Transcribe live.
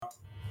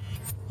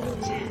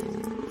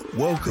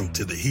Welcome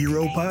to the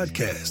Hero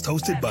Podcast,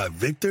 hosted by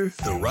Victor,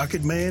 the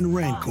Rocket Man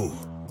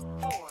Rancourt.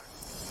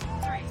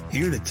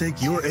 Here to take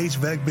your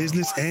HVAC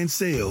business and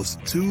sales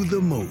to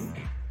the moon.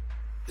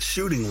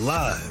 Shooting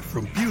live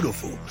from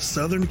beautiful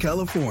Southern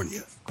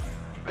California.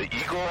 The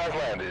Eagle has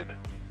landed.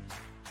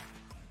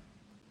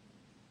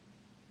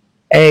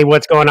 Hey,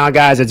 what's going on,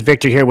 guys? It's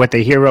Victor here with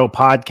the Hero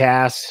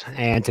Podcast,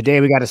 and today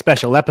we got a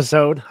special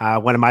episode.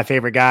 One of my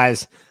favorite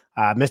guys,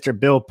 Mr.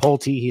 Bill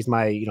Pulte. He's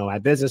my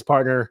business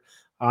partner,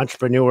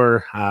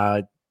 entrepreneur,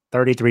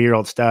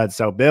 33-year-old stud.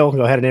 So, Bill,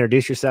 go ahead and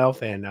introduce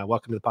yourself, and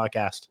welcome to the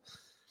podcast.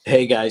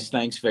 Hey, guys.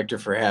 Thanks, Victor,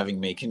 for having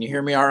me. Can you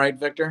hear me all right,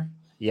 Victor?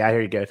 Yeah, I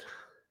hear you good.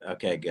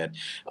 Okay, good.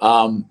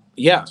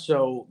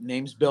 So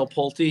name's Bill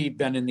Pulte.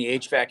 Been in the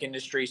HVAC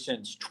industry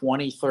since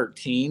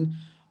 2013.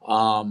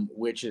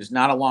 Which is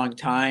not a long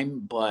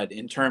time, but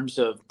in terms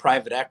of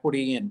private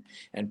equity and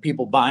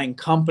people buying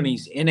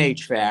companies in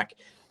HVAC,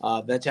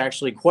 that's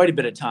actually quite a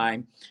bit of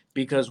time,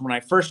 because when I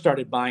first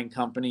started buying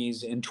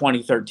companies in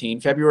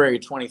 2013, February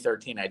of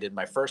 2013, I did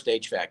my first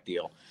HVAC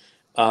deal.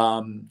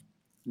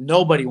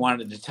 Nobody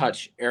wanted to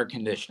touch air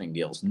conditioning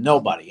deals.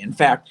 Nobody. In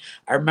fact,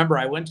 I remember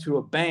I went to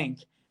a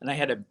bank and I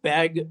had to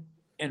beg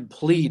and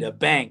plead a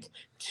bank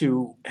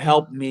to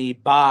help me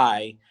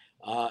buy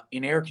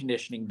an air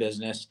conditioning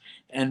business.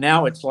 And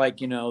now it's like,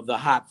 the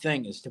hot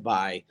thing is to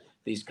buy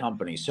these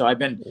companies. So I've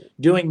been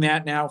doing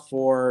that now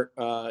for,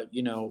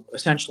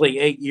 essentially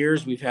 8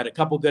 years. We've had a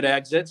couple good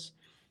exits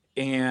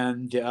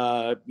and,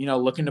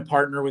 looking to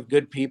partner with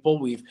good people.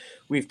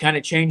 We've kind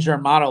of changed our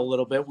model a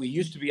little bit. We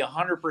used to be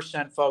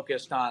 100%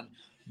 focused on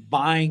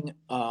buying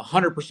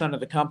 100%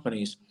 of the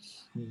companies.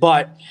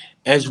 But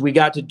as we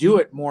got to do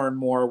it more and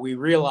more, we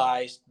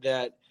realized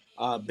that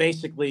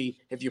basically,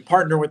 if you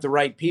partner with the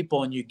right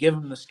people and you give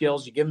them the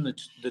skills, you give them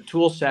the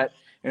tool set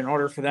in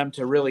order for them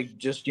to really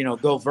just,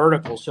 go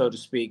vertical, so to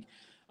speak,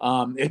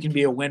 it can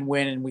be a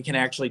win-win, and we can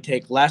actually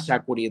take less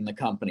equity in the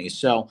company.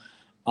 So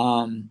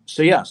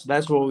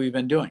that's what we've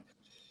been doing.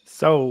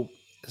 So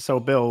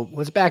Bill,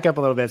 let's back up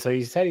a little bit. So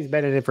you said he's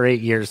been in it for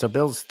 8 years. So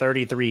Bill's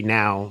 33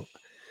 now.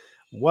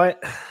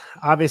 What,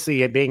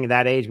 obviously, at being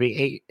that age,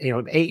 being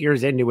 8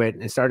 years into it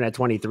and starting at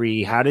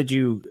 23, how did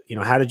you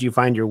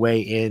find your way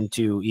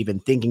into even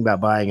thinking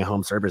about buying a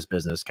home service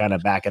business? Kind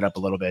of back it up a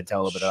little bit,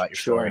 tell a little bit about your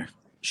story.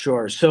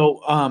 Sure. So,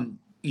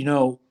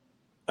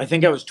 I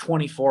think I was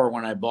 24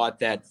 when I bought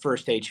that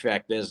first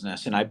HVAC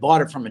business, and I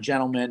bought it from a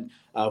gentleman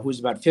who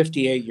was about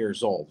 58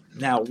 years old.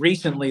 Now,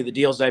 recently, the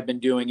deals I've been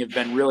doing have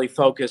been really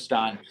focused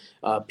on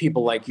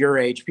people like your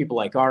age, people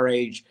like our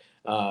age,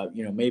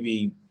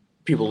 maybe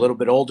people a little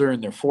bit older in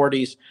their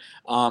 40s.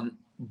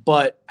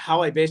 But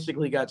how I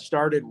basically got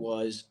started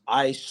was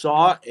I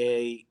saw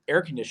a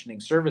air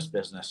conditioning service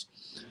business,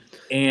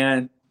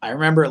 and I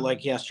remember it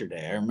like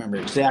yesterday. I remember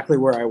exactly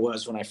where I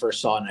was when I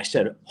first saw it, and I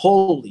said,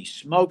 holy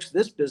smokes,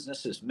 this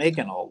business is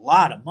making a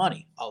lot of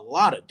money, a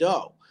lot of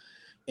dough.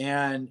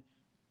 And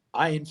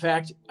I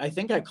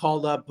think I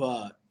called up,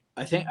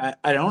 I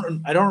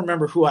don't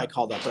remember who I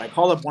called up, but I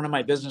called up one of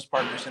my business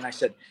partners, and I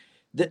said,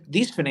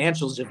 these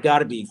financials have got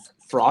to be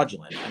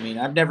fraudulent. I mean,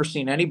 I've never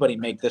seen anybody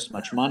make this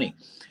much money.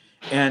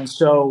 And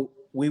so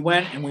we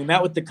went and we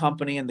met with the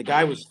company, and the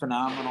guy was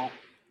phenomenal.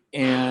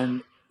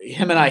 And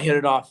him and I hit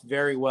it off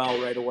very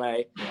well right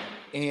away.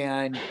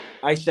 And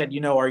I said,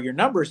 are your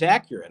numbers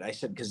accurate? I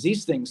said, because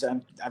these things,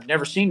 I've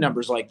never seen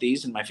numbers like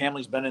these. And my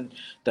family's been in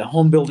the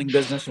home building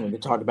business, and we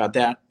can talk about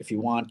that if you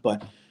want.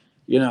 But,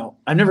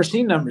 I've never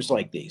seen numbers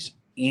like these.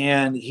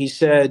 And he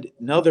said,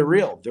 no, they're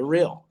real. They're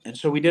real. And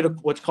so we did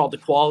what's called the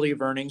quality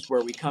of earnings,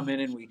 where we come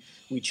in and we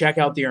check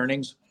out the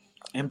earnings.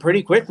 And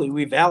pretty quickly,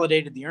 we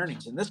validated the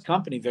earnings. And this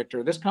company,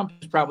 Victor, is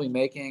probably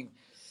making,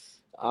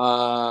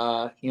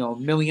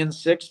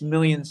 $1.6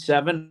 million,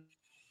 $1.7 million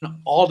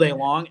all day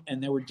long.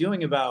 And they were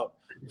doing about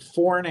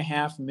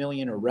 $4.5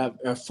 million or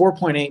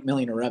 $4.8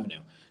 million of revenue.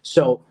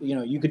 So,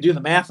 you could do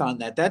the math on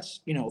that.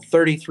 That's,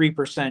 33%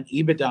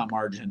 EBITDA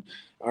margin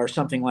or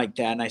something like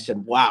that. And I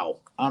said, wow,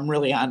 I'm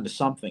really onto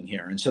something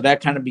here. And so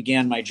that kind of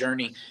began my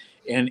journey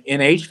in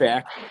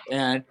HVAC.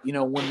 And,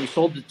 when we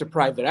sold it to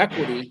private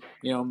equity,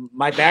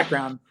 my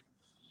background,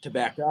 to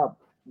back up,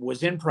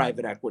 was in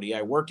private equity.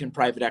 I worked in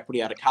private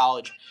equity out of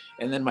college.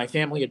 And then my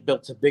family had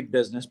built a big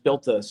business,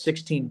 built a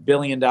 $16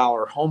 billion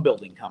home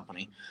building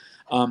company.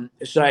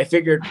 So I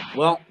figured,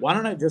 well, why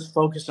don't I just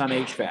focus on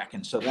HVAC?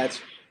 And so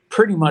that's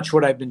pretty much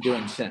what I've been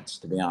doing since,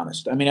 to be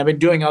honest. I mean, I've been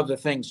doing other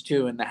things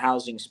too in the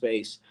housing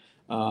space,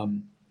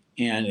 and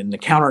in the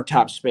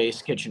countertop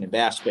space, kitchen and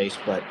bath space.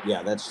 But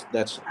yeah,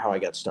 that's how I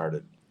got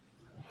started.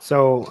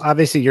 So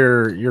obviously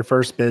your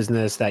first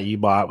business that you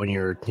bought when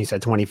you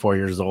said 24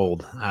 years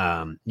old,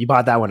 you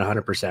bought that one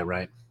 100%,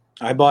 right?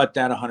 I bought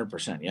that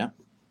 100%. Yeah.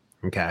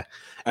 Okay.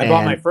 I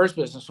bought my first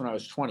business when I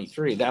was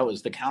 23. That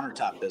was the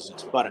countertop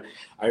business, but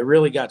I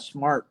really got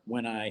smart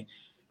when I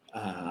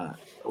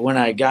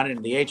got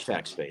into the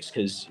HVAC space,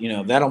 because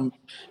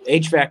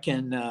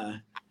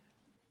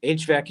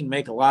HVAC can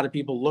make a lot of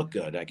people look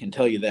good. I can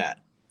tell you that.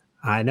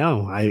 I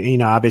know.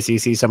 Obviously you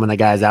see some of the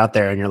guys out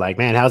there and you're like,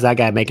 man, how's that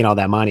guy making all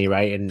that money?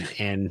 Right.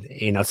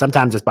 And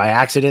sometimes it's by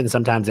accident and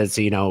sometimes it's,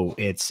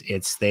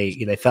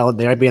 they fell,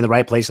 they might be in the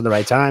right place at the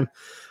right time,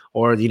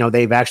 or,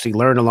 they've actually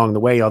learned along the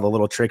way, all the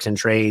little tricks and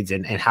trades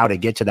and how to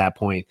get to that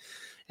point.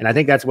 And I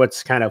think that's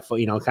what's kind of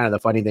the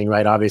funny thing,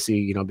 right?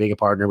 Obviously, being a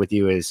partner with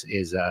you is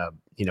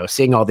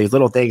seeing all these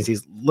little things,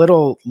 these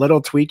little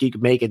tweak you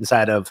can make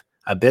inside of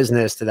a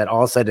business that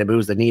all of a sudden it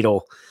moves the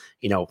needle,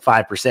 5%,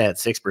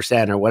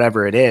 6% or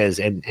whatever it is.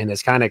 And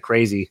it's kind of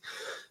crazy.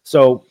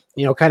 So,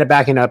 kind of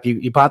backing up,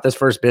 you bought this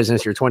first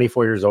business, you're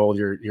 24 years old,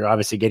 you're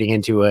obviously getting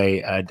into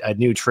a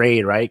new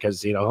trade, right?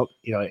 Because,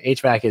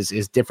 HVAC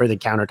is different than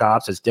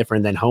countertops. It's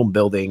different than home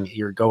building.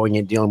 You're going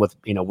and dealing with,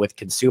 with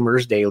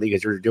consumers daily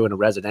because you're doing a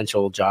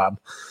residential job.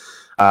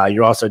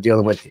 You're also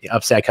dealing with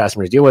upset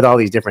customers, deal with all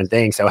these different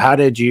things. So how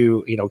did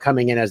you,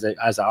 coming in as an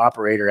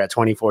operator at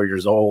 24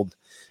 years old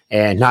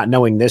and not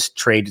knowing this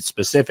trade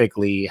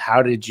specifically,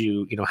 how did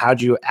you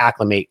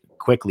acclimate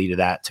quickly to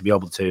that to be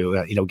able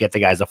to, get the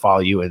guys to follow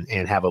you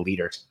and have a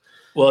leader?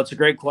 Well, it's a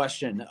great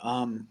question.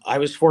 I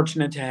was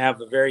fortunate to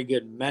have a very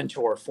good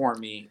mentor for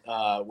me,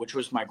 which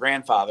was my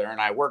grandfather.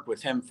 And I worked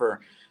with him for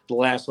the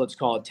last, let's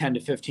call it 10 to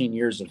 15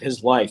 years of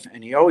his life.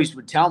 And he always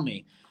would tell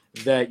me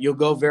that you'll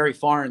go very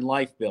far in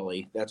life,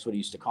 Billy. That's what he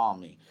used to call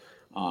me.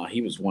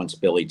 He was once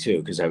Billy too,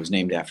 because I was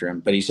named after him.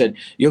 But he said,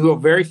 you'll go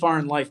very far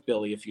in life,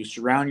 Billy, if you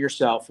surround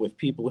yourself with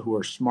people who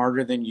are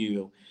smarter than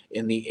you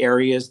in the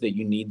areas that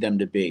you need them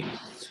to be.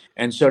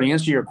 And so to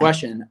answer your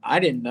question, I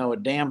didn't know a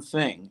damn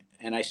thing.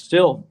 And I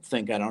still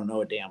think I don't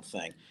know a damn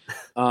thing.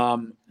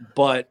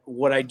 But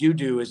what I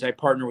do is I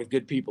partner with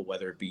good people,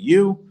 whether it be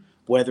you,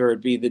 whether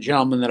it be the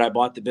gentleman that I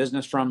bought the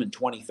business from in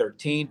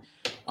 2013.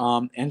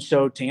 And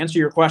so to answer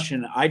your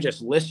question, I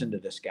just listened to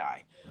this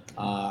guy.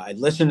 I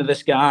listened to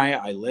this guy.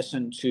 I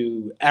listened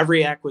to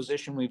every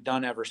acquisition we've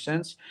done ever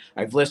since.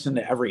 I've listened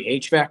to every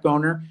HVAC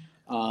owner.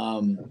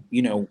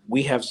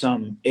 We have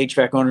some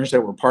HVAC owners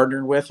that we're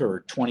partnered with who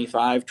are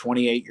 25,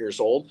 28 years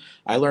old.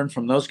 I learned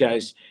from those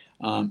guys,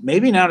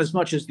 maybe not as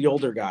much as the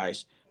older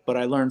guys, but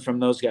I learned from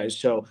those guys.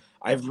 So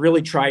I've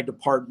really tried to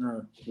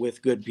partner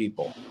with good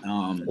people.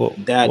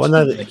 That's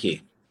the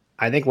key.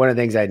 I think one of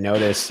the things I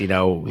noticed,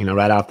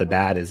 right off the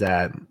bat is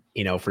that,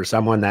 for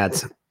someone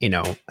that's,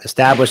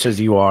 established as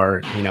you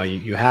are,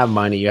 you have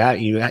money,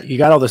 you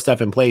got all this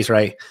stuff in place,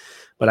 right?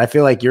 But I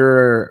feel like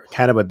you're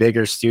kind of a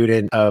bigger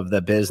student of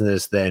the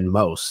business than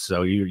most.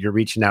 So you're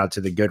reaching out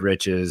to the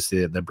Goodriches,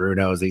 the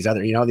Brunos, these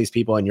other, these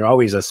people, and you're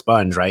always a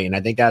sponge, right? And I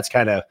think that's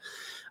kind of,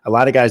 a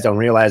lot of guys don't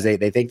realize they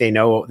think they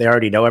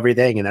already know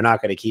everything, and they're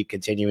not going to keep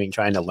continuing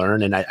trying to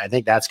learn. And I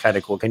think that's kind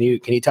of cool. Can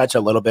you touch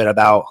a little bit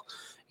about,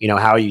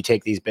 how you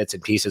take these bits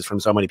and pieces from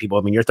so many people?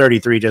 I mean, you're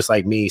 33 just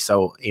like me.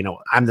 So,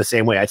 I'm the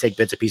same way. I take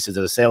bits and pieces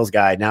of the sales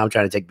guy. Now I'm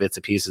trying to take bits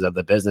and pieces of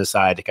the business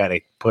side to kind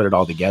of put it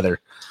all together.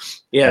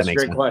 Yeah, it's a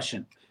great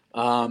question.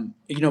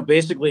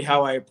 Basically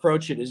how I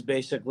approach it is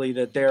basically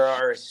that there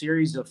are a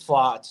series of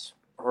thoughts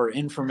or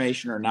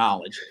information or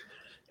knowledge.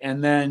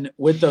 And then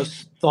with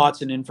those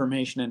thoughts and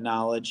information and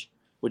knowledge,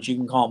 which you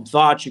can call them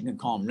thoughts, you can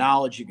call them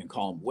knowledge, you can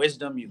call them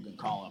wisdom, you can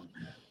call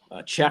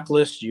them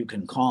checklists, you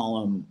can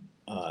call them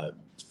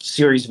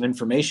series of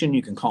information,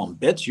 you can call them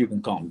bits, you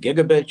can call them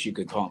gigabits, you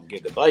could call them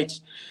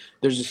gigabytes.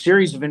 There's a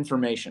series of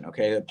information,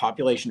 okay, a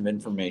population of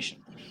information.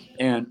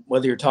 And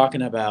whether you're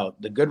talking about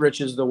the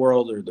Goodriches of the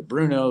world or the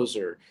Brunos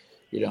or,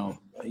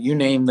 you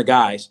name the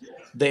guys,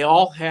 they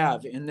all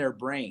have in their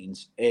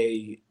brains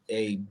a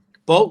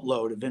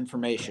boatload of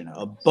information,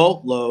 a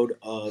boatload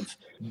of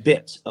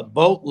bits, a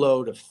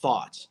boatload of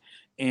thoughts.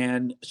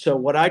 And so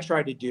what I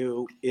try to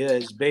do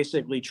is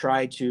basically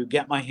try to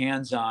get my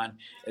hands on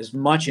as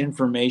much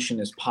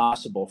information as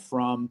possible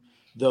from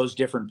those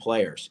different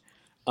players.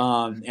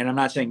 And I'm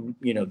not saying,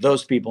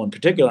 those people in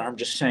particular, I'm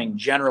just saying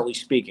generally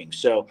speaking.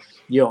 So,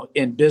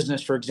 in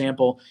business, for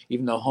example,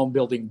 even though home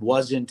building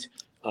wasn't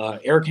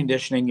air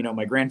conditioning,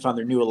 my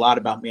grandfather knew a lot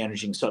about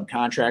managing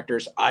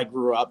subcontractors. I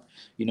grew up,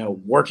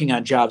 working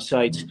on job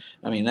sites.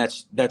 I mean,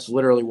 that's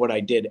literally what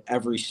I did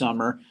every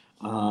summer.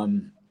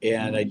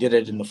 And I did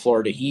it in the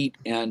Florida heat.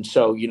 And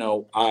so,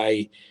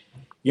 I,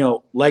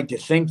 like to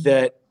think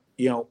that,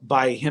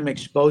 by him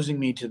exposing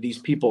me to these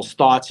people's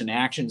thoughts and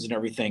actions and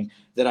everything,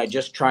 that I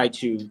just try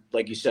to,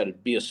 like you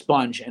said, be a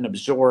sponge and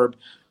absorb,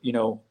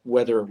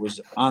 whether it was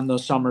on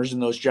those summers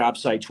and those job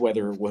sites,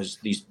 whether it was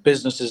these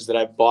businesses that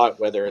I've bought,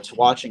 whether it's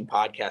watching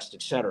podcasts,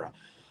 et cetera.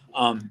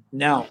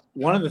 Now,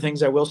 one of the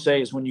things I will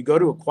say is when you go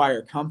to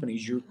acquire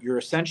companies, you're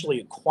essentially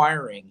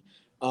acquiring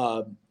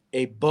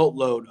a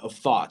boatload of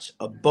thoughts,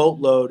 a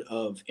boatload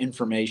of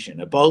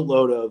information, a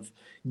boatload of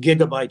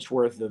gigabytes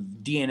worth of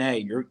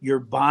DNA. You're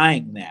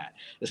buying that,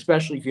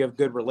 especially if you have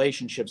good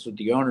relationships with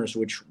the owners,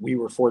 which we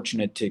were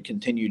fortunate to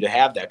continue to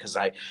have that. Because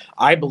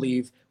I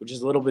believe, which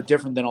is a little bit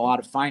different than a lot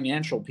of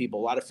financial people.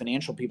 A lot of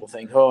financial people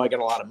think, oh, I got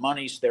a lot of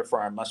money, so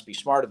therefore I must be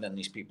smarter than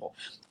these people.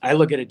 I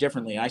look at it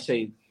differently. I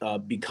say,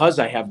 because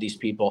I have these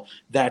people,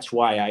 that's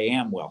why I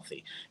am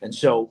wealthy. And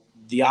so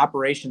the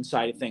operation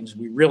side of things,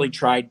 we really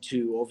tried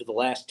to, over the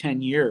last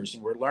 10 years,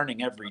 and we're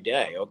learning every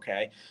day.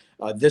 Okay.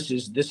 This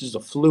is a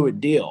fluid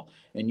deal.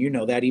 And you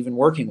know that, even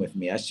working with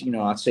me,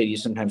 I'll say to you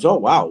sometimes, oh,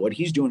 wow, what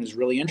he's doing is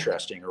really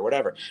interesting or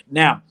whatever.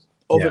 Now,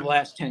 over the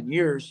last 10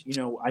 years,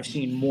 I've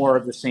seen more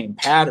of the same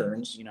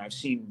patterns.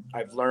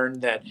 I've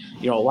learned that,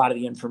 a lot of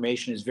the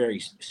information is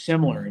very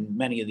similar in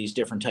many of these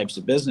different types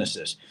of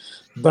businesses.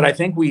 But I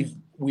think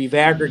we've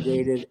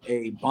aggregated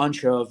a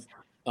bunch of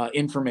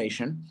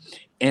information.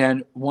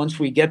 And once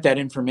we get that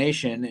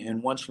information,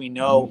 and once we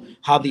know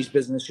how these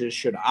businesses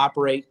should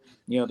operate,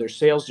 there's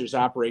sales, there's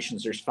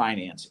operations, there's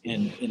finance.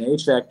 In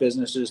HVAC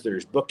businesses,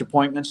 there's booked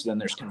appointments, then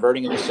there's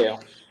converting into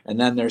sale, and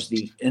then there's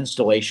the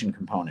installation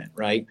component,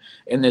 right?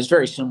 And there's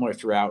very similar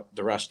throughout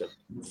the rest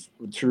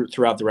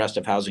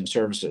of housing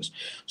services.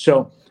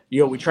 So,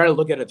 we try to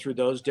look at it through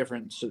those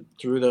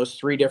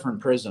three different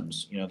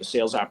prisms, the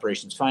sales,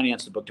 operations,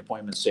 finance, the booked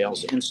appointment,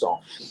 sales,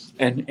 install.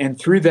 And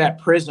through that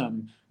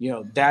prism,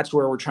 that's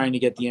where we're trying to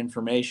get the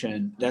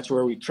information. That's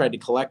where we tried to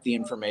collect the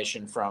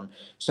information from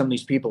some of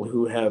these people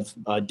who have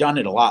done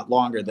it a lot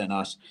longer than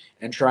us,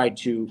 and tried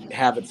to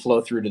have it flow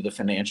through to the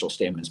financial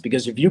statements.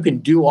 Because if you can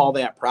do all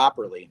that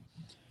properly,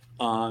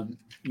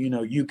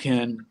 you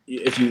can,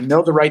 if you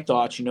know the right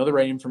thoughts, the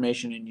right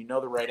information, and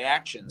the right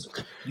actions,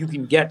 you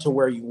can get to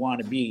where you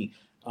want to be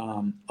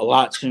a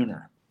lot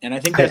sooner. And I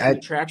think that's the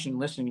attraction,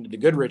 listening to the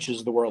Goodriches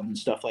of the world and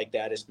stuff like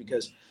that, is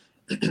because,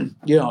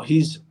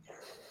 he's,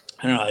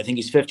 I don't know, I think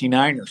he's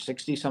 59 or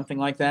 60, something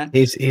like that.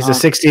 He's a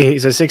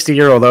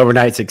 60-year-old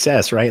overnight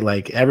success, right?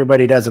 Like,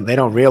 everybody they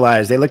don't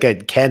realize, they look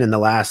at Ken in the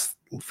last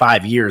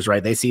 5 years,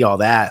 right? They see all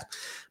that.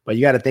 But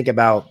you got to think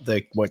about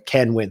what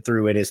Ken went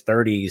through in his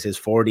 30s, his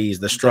 40s,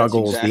 the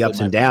struggles, the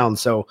ups and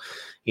downs. So,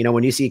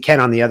 when you see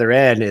Ken on the other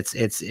end,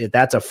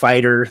 that's a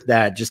fighter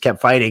that just kept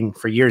fighting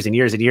for years and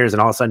years and years,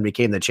 and all of a sudden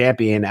became the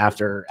champion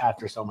after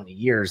so many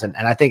years. And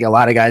I think a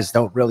lot of guys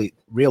don't really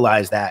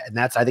realize that. And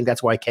I think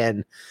that's why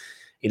Ken,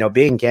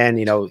 being Ken,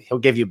 he'll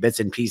give you bits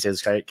and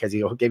pieces, right? Because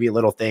he'll give you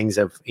little things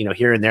of,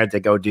 here and there to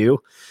go do,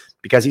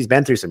 because he's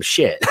been through some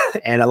shit.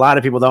 And a lot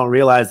of people don't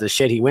realize the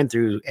shit he went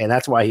through. And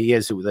that's why he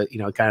is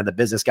kind of the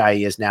business guy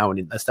he is now,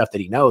 and the stuff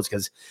that he knows,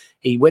 because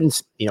he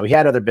wouldn't, he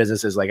had other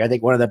businesses. Like, I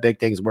think one of the big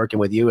things working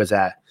with you is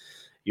that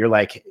you're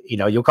like,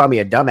 you'll call me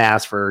a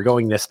dumbass for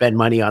going to spend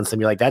money on something.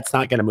 You're like, that's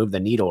not going to move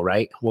the needle,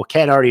 right? Well,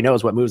 Ken already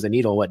knows what moves the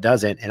needle, what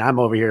doesn't. And I'm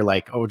over here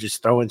like, oh,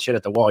 just throwing shit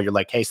at the wall. You're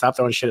like, hey, stop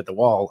throwing shit at the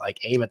wall. Like,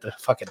 aim at the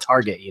fucking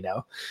target,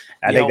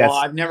 I think well,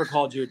 I've never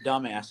called you a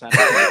dumbass. I don't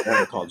think I've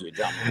ever called you a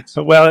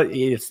dumbass. Well,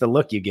 it's the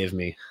look you give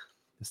me.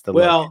 It's the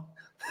look.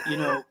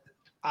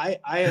 I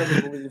have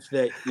a belief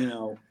that,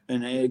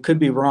 and it could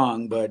be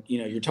wrong, but,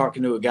 you're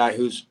talking to a guy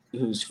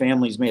whose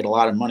family's made a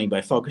lot of money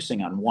by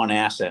focusing on one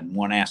asset, and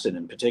one asset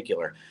in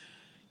particular.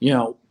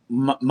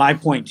 My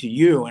point to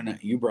you, and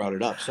you brought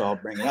it up, so I'll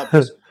bring it up,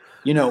 is,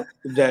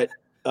 that,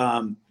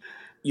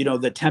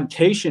 the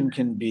temptation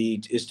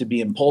is to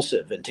be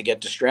impulsive and to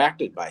get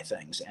distracted by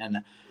things. And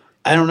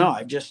I don't know,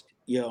 I've just,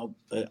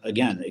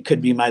 again, it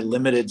could be my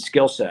limited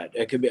skill set.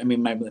 It could be,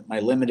 my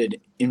limited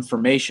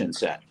information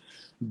set,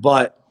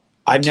 but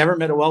I've never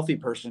met a wealthy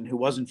person who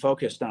wasn't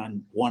focused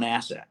on one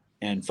asset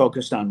and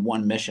focused on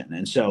one mission.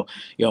 And so,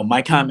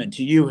 my comment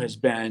to you has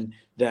been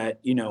that,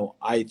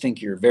 I think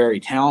you're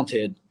very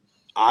talented.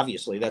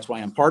 Obviously, that's why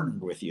I'm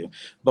partnered with you.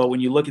 But when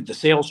you look at the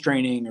sales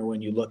training, or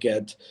when you look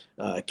at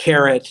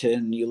Carrot,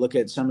 and you look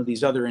at some of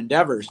these other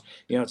endeavors,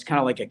 it's kind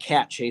of like a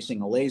cat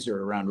chasing a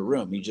laser around a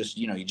room. You just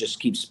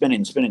keep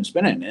spinning.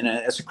 And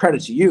that's a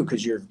credit to you,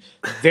 because you're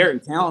very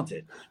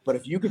talented. But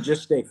if you could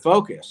just stay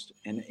focused,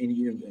 and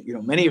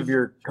many of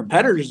your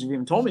competitors have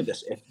even told me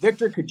this, if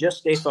Victor could just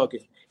stay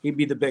focused, he'd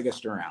be the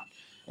biggest around.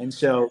 And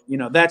so,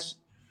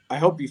 I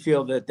hope you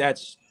feel that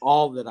that's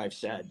all that I've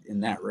said in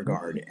that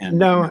regard,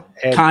 and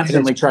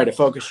constantly try to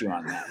focus you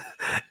on that.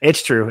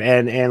 It's true.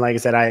 And like I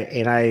said,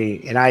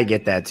 I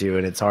get that too.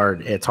 And it's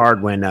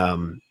hard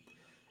when,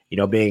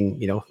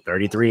 being,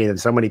 33, and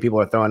so many people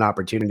are throwing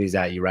opportunities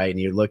at you. Right. And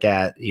you look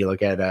at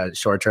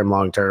short-term,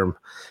 long-term.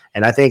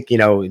 And I think,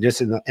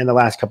 just in the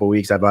last couple of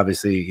weeks, I've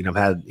obviously,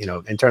 had,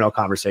 internal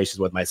conversations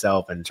with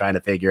myself, and trying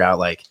to figure out,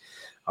 like,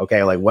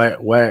 okay, like what,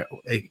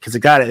 because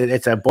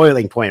it's a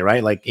boiling point,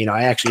 right? Like,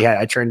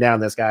 I turned down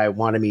this guy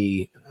wanted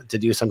me to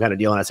do some kind of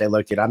deal, and I say,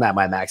 look, dude, I'm at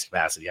my max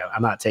capacity.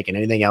 I'm not taking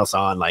anything else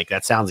on. Like,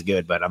 that sounds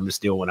good, but I'm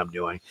just doing what I'm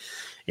doing.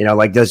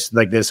 Like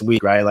this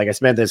week, right? Like, I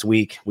spent this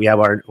week, we have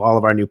all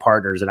of our new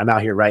partners, and I'm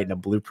out here writing a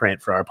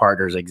blueprint for our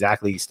partners,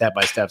 exactly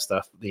step-by-step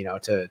stuff,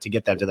 to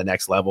get them to the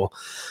next level.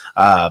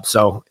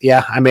 So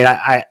yeah,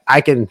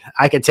 I can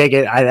take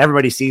it.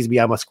 Everybody sees me.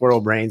 I'm a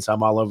squirrel brain, so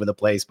I'm all over the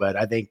place, but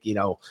I think,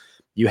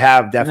 you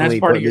have definitely,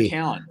 and that's part of your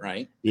talent,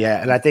 right?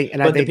 Yeah. And I think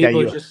the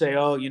people that just say,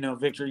 oh,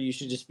 Victor, you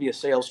should just be a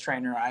sales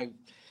trainer.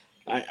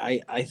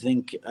 I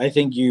think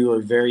you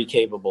are very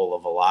capable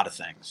of a lot of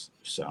things.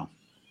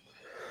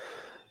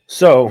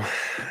 So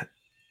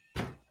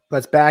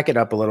let's back it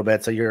up a little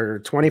bit. So you're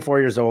 24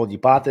 years old. You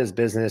bought this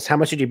business. How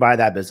much did you buy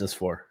that business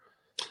for?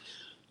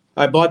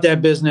 I bought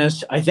that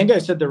business. I think I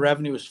said the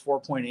revenue was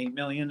 4.8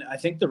 million. I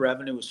think the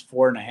revenue was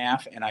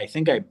 4.5, and I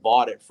think I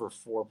bought it for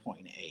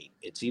 4.8.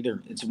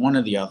 It's one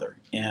or the other.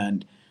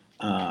 And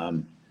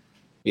um,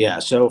 yeah,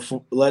 so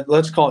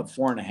let's call it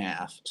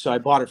 4.5. So I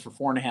bought it for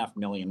 4.5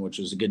 million, which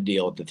was a good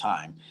deal at the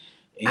time.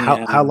 How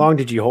And long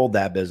did you hold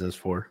that business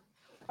for?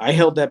 I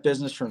held that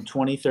business from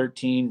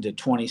 2013 to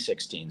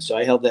 2016. So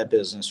I held that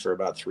business for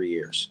about 3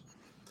 years.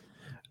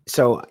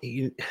 So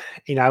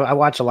I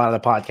watch a lot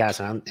of the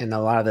podcasts and a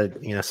lot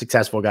of the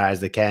successful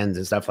guys, the Kens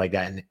and stuff like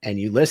that, and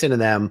you listen to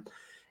them,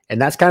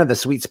 and that's kind of the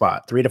sweet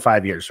spot, 3 to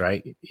 5 years,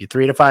 right?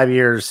 3 to 5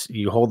 years,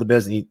 you hold the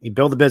business, you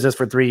build the business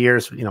for 3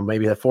 years,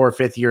 maybe the 4th or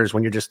 5th years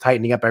when you're just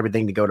tightening up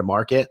everything to go to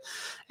market.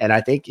 And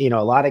I think a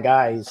lot of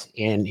guys,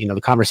 and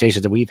the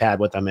conversations that we've had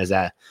with them is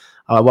that,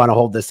 oh, I want to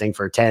hold this thing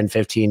for 10,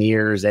 15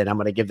 years, and I'm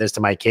going to give this to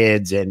my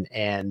kids. And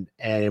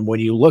when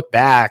you look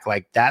back,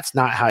 like, that's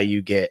not how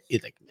you get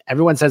it. Like,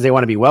 everyone says they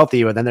want to be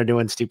wealthy, but then they're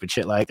doing stupid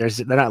shit. Like, they're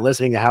not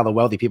listening to how the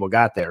wealthy people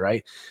got there,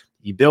 right?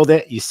 You build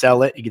it, you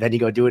sell it, then you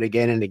go do it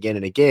again and again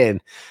and again.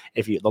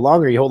 The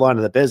longer you hold on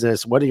to the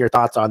business, what are your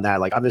thoughts on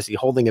that? Like, obviously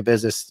holding a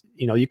business,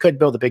 you could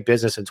build a big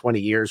business in 20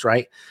 years,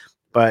 right?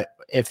 But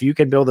if you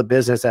can build a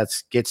business that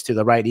gets to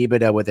the right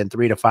EBITDA within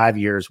 3 to 5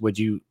 years, what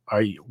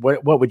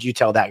would you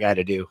tell that guy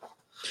to do?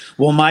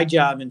 Well, my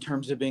job in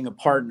terms of being a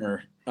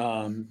partner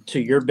to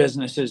your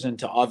businesses and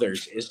to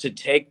others is to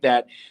take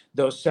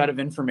those set of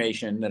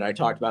information that I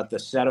talked about, the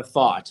set of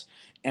thoughts,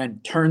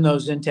 and turn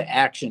those into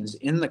actions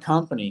in the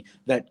company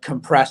that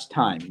compress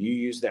time. You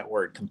use that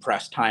word,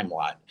 compress time, a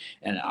lot.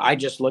 And I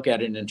just look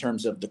at it in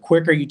terms of the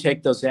quicker you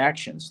take those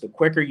actions, the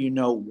quicker you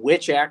know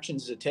which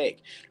actions to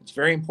take. It's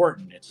very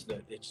important.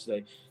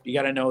 You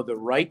got to know the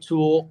right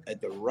tool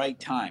at the right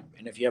time.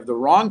 And if you have the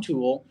wrong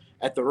tool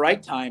at the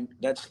right time,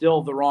 that's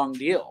still the wrong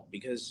deal,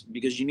 because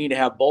you need to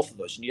have both of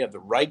those. You need to have the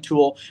right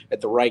tool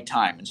at the right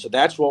time. And so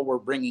that's what we're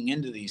bringing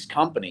into these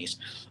companies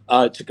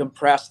to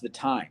compress the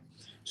time.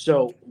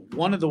 So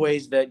one of the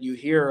ways that you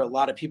hear a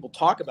lot of people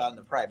talk about in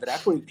the private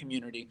equity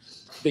community,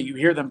 that you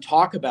hear them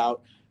talk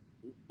about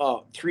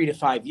 3 to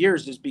 5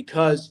 years, is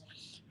because,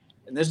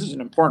 and this is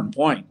an important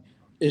point,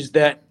 is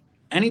that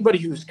anybody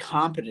who's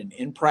competent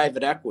in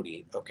private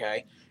equity,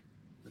 okay,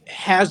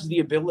 has the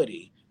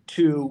ability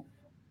to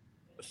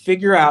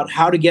figure out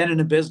how to get in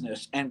a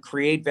business and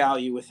create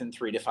value within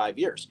 3 to 5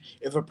 years.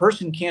 If a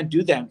person can't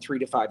do that in 3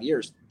 to 5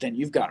 years, then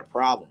you've got a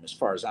problem, as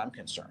far as I'm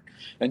concerned.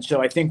 And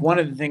so I think one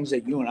of the things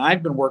that you and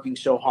I've been working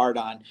so hard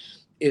on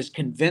is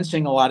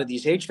convincing a lot of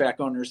these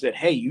HVAC owners that,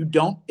 hey,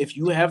 if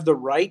you have the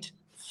right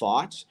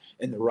thoughts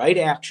and the right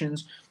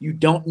actions, you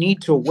don't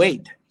need to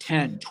wait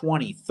 10,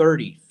 20,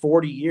 30,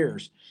 40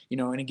 years.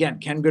 And again,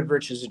 Ken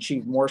Goodrich has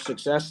achieved more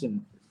success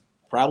than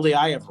probably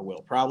I ever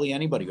will, probably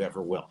anybody who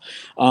ever will.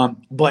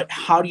 But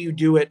how do you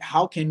do it?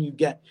 How can you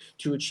get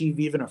to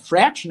achieve even a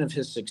fraction of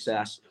his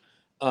success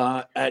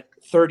at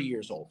 30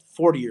 years old,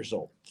 40 years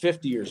old,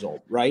 50 years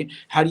old, right?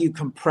 How do you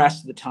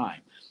compress the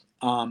time?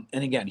 And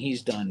again,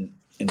 he's done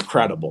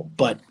incredible.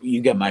 But you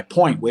get my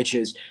point, which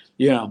is,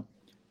 the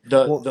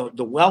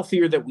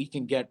wealthier that we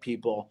can get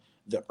people,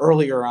 the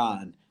earlier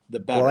on, the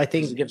better. Well,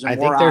 Because it gives them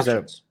more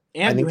options.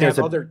 And you have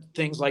other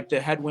things like the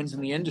headwinds in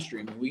the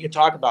industry. I mean, we could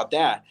talk about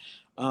that.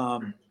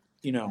 But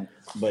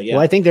yeah. Well,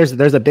 I think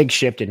there's a big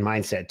shift in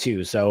mindset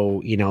too.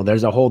 So,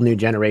 there's a whole new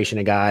generation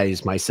of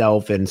guys,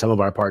 myself and some of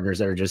our partners,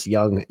 that are just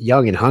young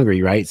and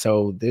hungry, right?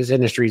 So this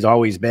industry's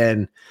always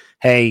been,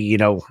 hey,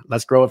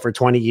 let's grow it for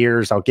 20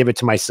 years. I'll give it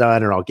to my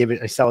son, or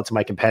I sell it to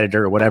my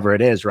competitor, or whatever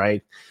it is,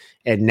 right?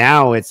 And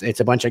now it's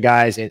a bunch of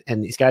guys,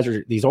 and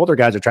these older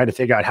guys are trying to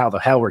figure out how the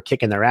hell we're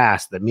kicking their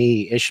ass.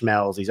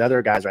 Ishmaels, these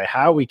other guys, right?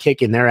 How are we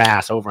kicking their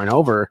ass over and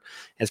over?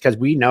 It's because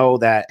we know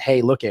that,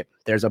 hey,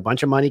 there's a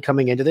bunch of money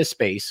coming into this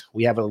space.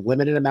 We have a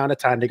limited amount of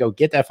time to go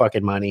get that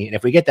fucking money. And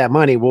if we get that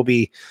money, we'll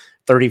be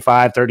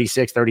 35,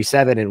 36,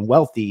 37 and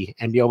wealthy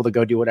and be able to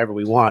go do whatever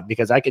we want.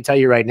 Because I can tell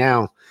you right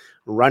now,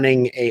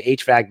 running a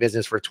HVAC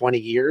business for 20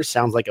 years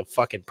sounds like a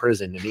fucking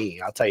prison to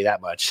me. I'll tell you that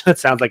much. It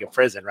sounds like a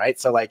prison, right?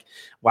 So, like,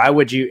 why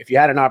would you, if you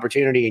had an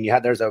opportunity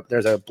and there's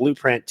a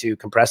blueprint to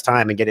compress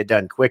time and get it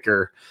done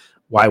quicker,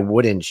 why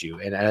wouldn't you?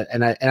 And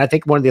I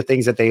think one of the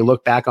things that they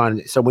look back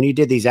on, so when you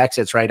did these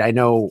exits, right, I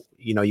know,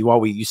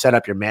 you set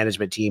up your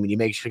management team and you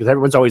make sure, because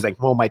everyone's always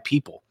like, well, my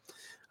people.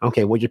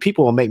 Okay, well, your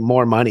people will make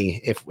more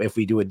money if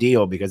we do a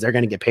deal, because they're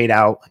going to get paid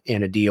out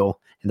in a deal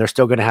and they're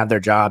still going to have their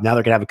job. Now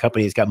they're going to have a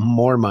company that's got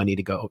more money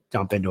to go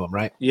dump into them,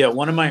 right? Yeah,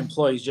 one of my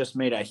employees just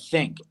made, I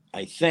think,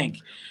 I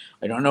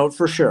don't know it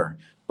for sure,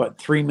 but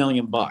 $3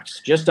 million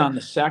just on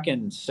the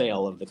second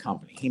sale of the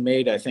company. He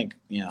made, I think,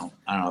 I don't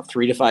know,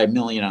 3 to 5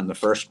 million on the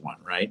first one,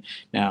 right?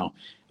 Now,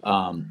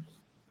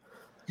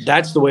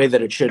 That's the way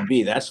that it should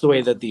be. That's the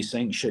way that these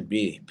things should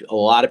be. A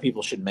lot of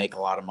people should make a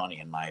lot of money,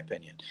 in my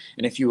opinion.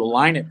 And if you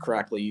align it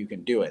correctly, you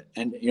can do it.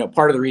 And,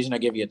 part of the reason I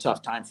give you a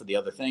tough time for the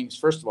other things,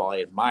 first of all,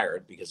 I admire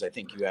it because I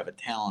think you have a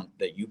talent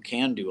that you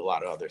can do a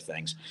lot of other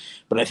things.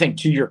 But I think,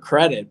 to your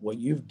credit, what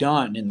you've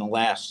done in the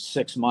last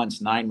 6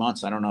 months, 9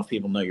 months, I don't know if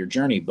people know your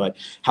journey, but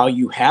how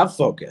you have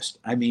focused.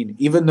 I mean,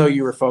 even though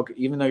you're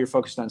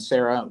focused on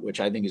Sarah, which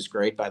I think is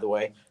great, by the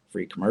way,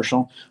 free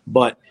commercial,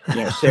 but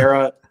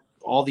Sarah,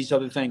 all these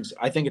other things.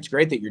 I think it's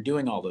great that you're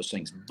doing all those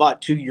things,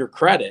 but to your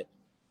credit,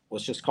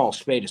 let's just call a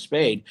spade a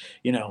spade.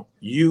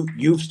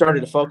 You've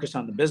started to focus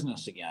on the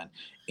business again,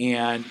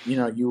 and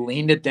you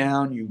leaned it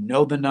down.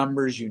 The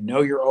numbers,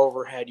 your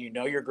overhead,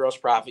 your gross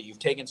profit. You've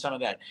taken some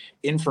of that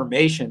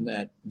information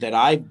that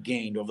I've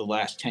gained over the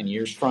last 10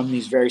 years from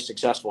these very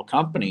successful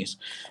companies,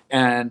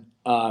 and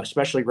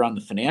especially around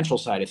the financial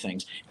side of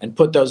things, and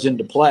put those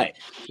into play.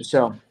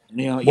 So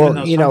even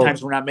though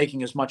sometimes we're not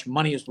making as much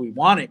money as we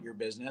want at your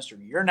business, or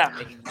you're not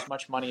making as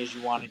much money as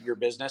you want at your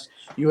business,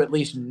 you at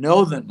least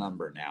know the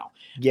number now.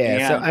 Yeah.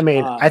 And, so, I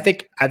mean, I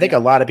think a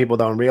lot of people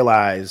don't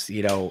realize,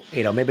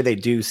 maybe they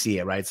do see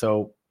it, right?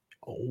 So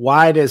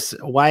why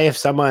if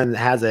someone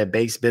has a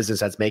base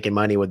business that's making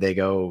money, would they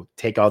go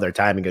take all their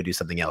time and go do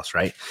something else?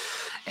 Right.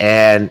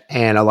 And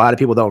a lot of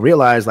people don't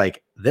realize,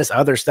 like, this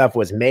other stuff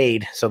was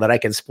made so that I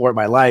can support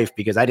my life,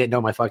 because I didn't know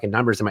my fucking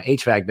numbers in my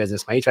HVAC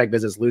business. My HVAC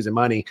business losing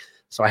money.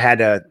 So I had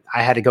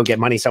to go get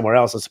money somewhere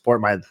else to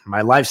support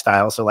my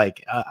lifestyle. So,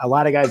 like, a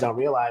lot of guys don't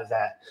realize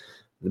that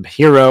the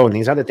Hero and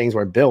these other things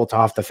were built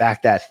off the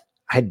fact that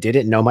I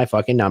didn't know my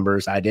fucking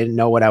numbers. I didn't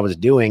know what I was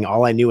doing.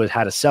 All I knew was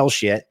how to sell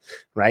shit.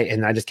 Right.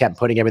 And I just kept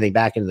putting everything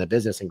back into the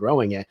business and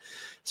growing it.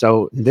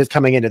 So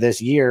coming into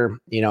this year,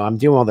 I'm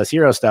doing all this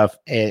Hero stuff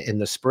in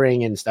the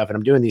spring and stuff. And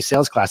I'm doing these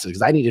sales classes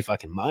because I needed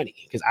fucking money,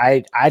 because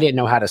I didn't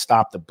know how to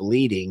stop the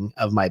bleeding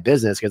of my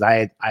business, because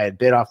I had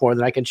bit off more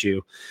than I can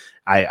chew.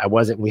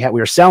 We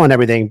were selling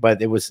everything,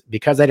 but it was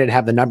because I didn't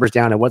have the numbers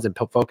down. It wasn't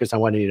focused on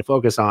what I needed to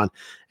focus on.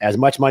 As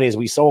much money as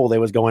we sold, it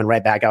was going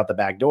right back out the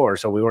back door.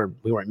 So we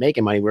weren't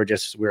making money. We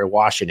were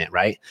washing it.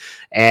 Right.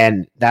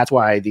 And that's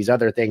why these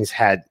other things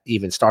had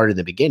even started in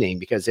the beginning,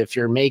 because if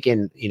you're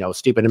making,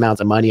 stupid amounts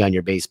of money on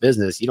your base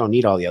business, you don't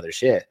need all the other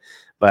shit.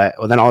 But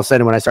then all of a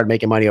sudden, when I started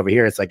making money over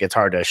here, it's like, it's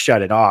hard to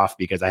shut it off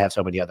because I have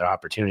so many other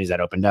opportunities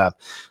that opened up.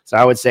 So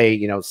I would say,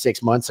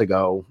 6 months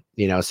ago,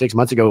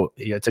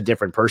 it's a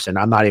different person.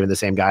 I'm not even the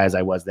same guy as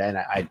I was then.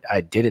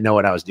 I didn't know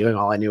what I was doing.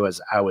 All I knew was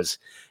I was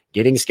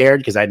getting scared,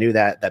 because I knew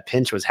that that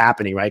pinch was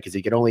happening, right? Because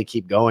you could only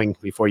keep going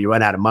before you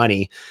run out of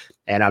money.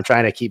 And I'm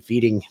trying to keep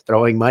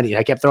throwing money.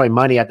 I kept throwing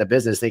money at the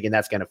business thinking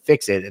that's going to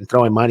fix it, and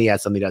throwing money at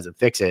something doesn't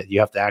fix it.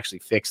 You have to actually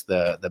fix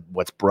the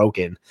what's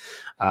broken.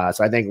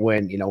 So I think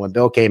when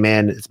Bill came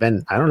in, it's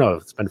been 4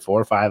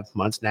 or 5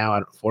 months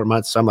now, 4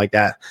 months, something like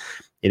that.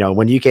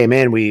 When you came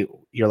in,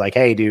 you're like,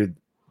 hey, dude,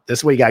 this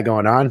is what you got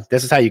going on.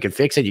 This is how you can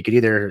fix it. You could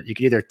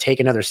either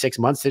take another 6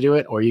 months to do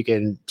it, or you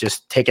can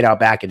just take it out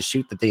back and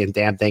shoot the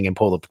damn thing and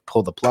pull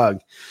the plug.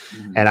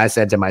 Mm-hmm. And I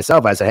said to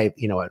myself, hey,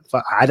 you know what?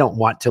 I don't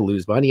want to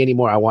lose money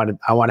anymore. I want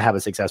to have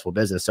a successful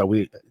business. So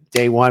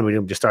day one, we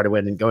just started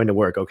going to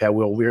work. Okay.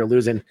 Well, we were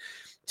losing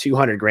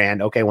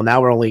 $200,000. Okay. Well,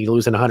 now we're only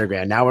losing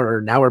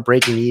 $100,000. Now we're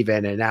breaking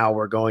even, and now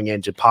we're going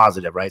into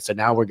positive, right? So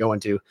now we're going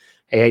to,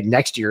 hey,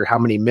 next year, how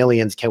many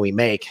millions can we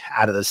make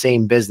out of the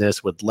same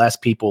business with less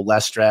people,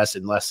 less stress,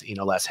 and less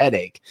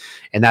headache?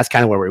 And that's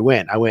kind of where we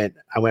went. I went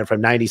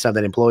from 90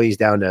 something employees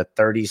down to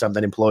 30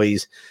 something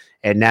employees.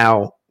 And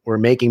now we're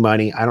making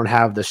money. I don't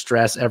have the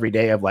stress every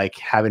day of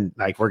having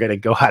we're going to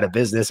go out of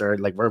business, or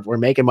we're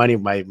making money.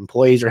 My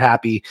employees are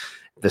happy.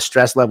 The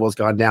stress level has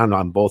gone down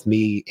on both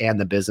me and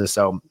the business.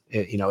 So,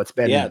 it's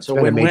been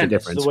a major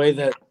difference.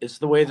 It's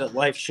the way that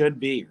life should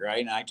be. Right.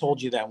 And I told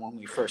you that when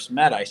we first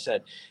met. I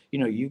said,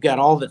 you've got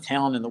all the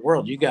talent in the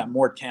world. You got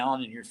more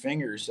talent in your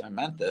fingers. I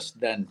meant this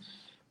than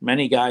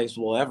many guys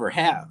will ever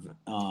have.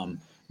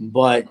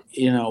 But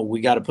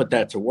we got to put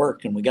that to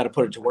work, and we got to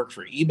put it to work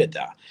for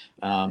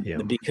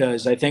EBITDA.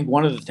 Because I think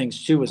one of the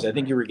things too is I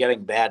think you were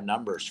getting bad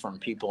numbers from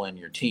people in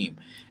your team.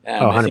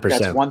 And 100%. I think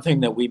that's one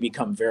thing that we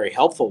become very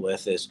helpful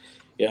with is,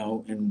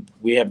 and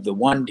we have the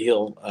one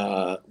deal,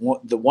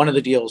 one of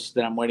the deals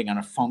that I'm waiting on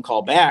a phone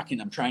call back,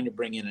 and I'm trying to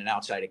bring in an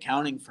outside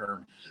accounting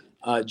firm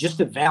just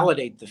to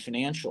validate the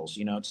financials.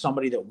 It's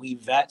somebody that we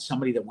vet,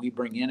 somebody that we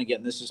bring in.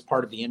 Again, this is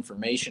part of the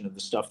information of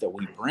the stuff that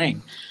we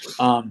bring.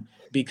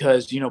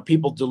 Because,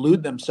 people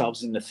delude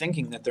themselves into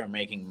thinking that they're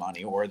making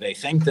money, or they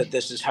think that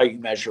this is how you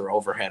measure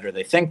overhead, or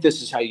they think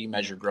this is how you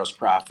measure gross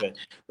profit,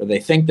 or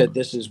they think that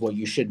this is what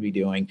you should be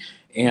doing.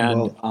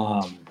 And,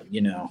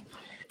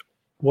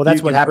 well,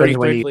 that's what happens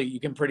when you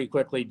can pretty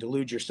quickly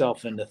delude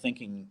yourself into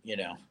thinking,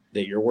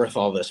 that you're worth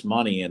all this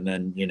money. And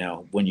then,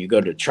 when you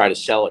go to try to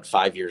sell it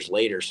 5 years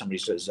later, somebody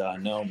says,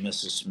 no,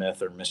 Mrs.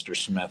 Smith or Mr.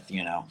 Smith,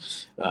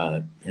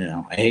 I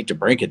hate to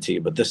break it to you,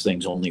 but this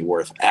thing's only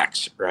worth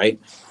X, right?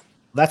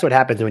 That's what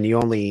happens when you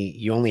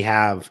only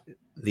have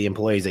the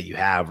employees that you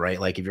have, right?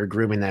 Like if you're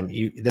grooming them,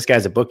 this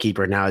guy's a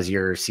bookkeeper now as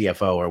your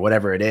CFO or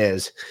whatever it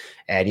is,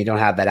 and you don't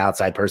have that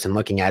outside person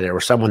looking at it, or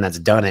someone that's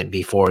done it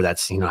before,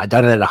 that's,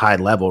 done it at a high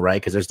level,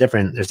 right? Because there's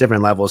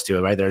different levels to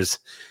it, right? There's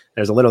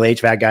a little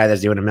HVAC guy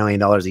that's doing $1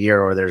 million a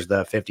year, or there's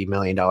the $50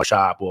 million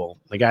shop. Well,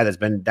 the guy that's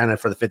been done it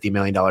for the $50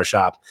 million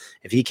shop,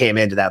 if he came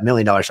into that $1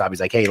 million shop, he's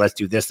like, hey, let's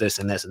do this, this,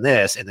 and this, and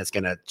this, and it's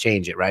going to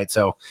change it, right?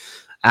 So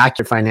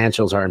accurate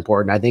financials are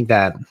important. I think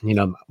that,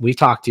 we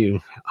talk to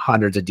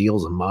hundreds of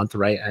deals a month,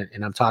 right?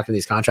 And I'm talking to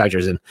these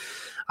contractors, and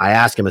I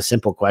ask them a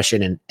simple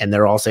question, and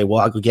they're all say, well,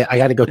 I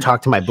got to go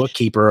talk to my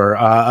bookkeeper, or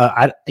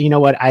I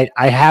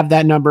have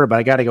that number, but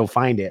I got to go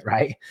find it.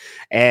 Right.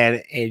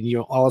 And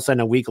all of a sudden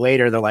a week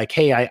later, they're like,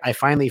 hey, I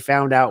finally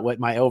found out what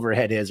my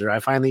overhead is, or I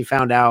finally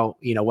found out,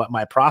 what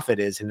my profit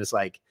is. And it's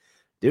like,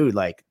 dude,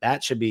 like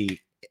that should be,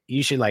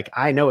 you should, like,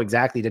 I know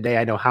exactly today.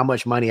 I know how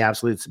much money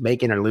Absolute's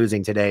making or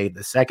losing today.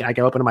 The second I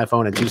can open up my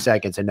phone in 2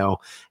 seconds and know,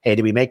 hey,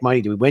 did we make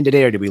money? Did we win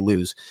today or did we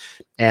lose?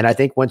 And I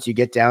think once you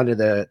get down to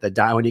the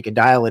dial, when you can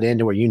dial it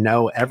into where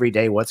every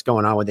day what's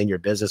going on within your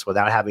business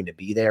without having to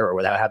be there, or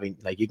without having,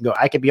 like, you can go,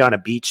 I could be on a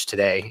beach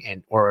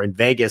today or in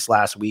Vegas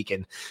last week,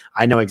 and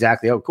I know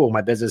exactly, oh, cool,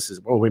 my business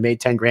is, we made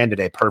 10 grand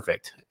today.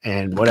 Perfect.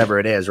 And whatever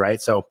it is,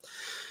 right? So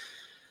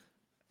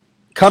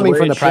coming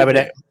from the private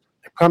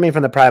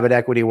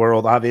equity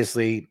world,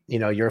 obviously,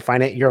 you're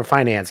a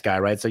finance guy,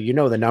 right? So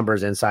the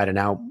numbers inside and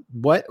out.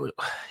 What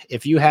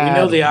if you have?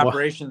 We know the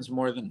operations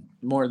more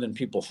than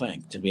people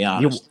think, to be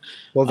honest.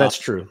 That's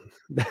true.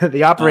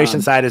 The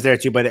operation side is there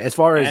too, but as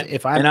far as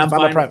I'm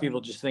fine with people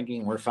just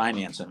thinking we're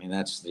finance. I mean,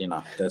 that's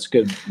that's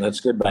good.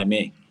 That's good by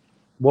me.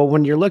 Well,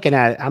 when you're looking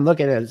at it, I'm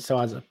looking at it. So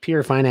as a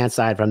pure finance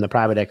side from the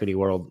private equity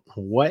world,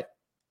 what?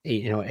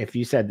 If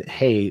you said,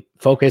 hey,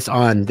 focus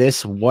on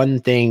this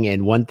one thing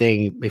and one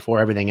thing before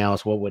everything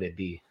else, what would it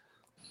be?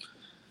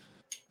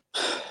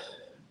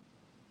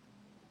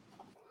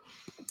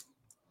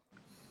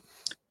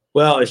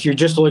 Well, if you're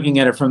just looking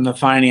at it from the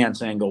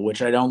finance angle,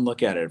 which I don't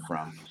look at it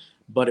from,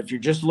 but if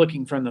you're just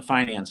looking from the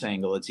finance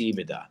angle, it's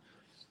EBITDA.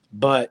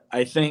 But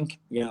I think,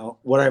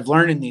 what I've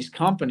learned in these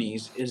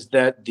companies is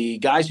that the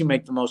guys who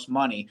make the most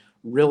money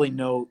really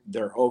know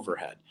their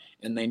overhead,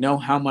 and they know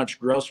how much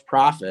gross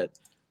profit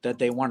that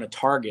they want to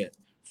target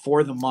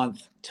for the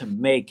month to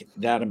make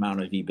that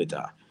amount of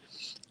EBITDA.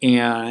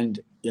 And,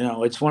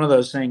 it's one of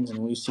those things, and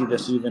we see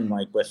this even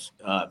like with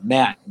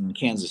Matt in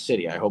Kansas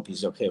City. I hope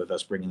he's okay with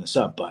us bringing this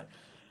up, but,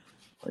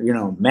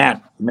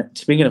 Matt,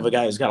 speaking of a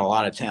guy who's got a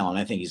lot of talent,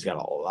 I think he's got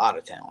a lot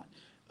of talent.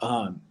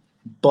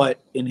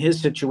 But in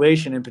his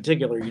situation in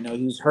particular,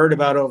 he's heard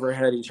about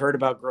overhead, he's heard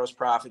about gross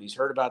profit, he's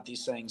heard about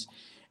these things.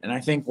 And I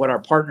think what our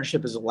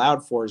partnership is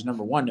allowed for is,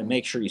 number one, to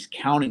make sure he's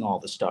counting all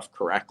the stuff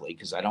correctly,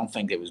 because I don't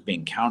think it was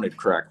being counted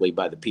correctly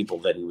by the people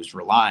that he was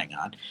relying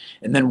on.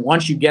 And then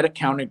once you get it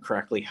counted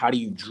correctly, how do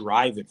you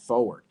drive it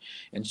forward?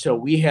 And so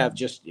we have,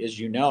 just as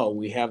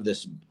we have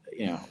this,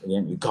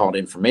 again, you call it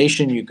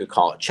information, you could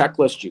call it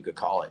checklist, you could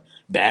call it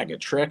bag of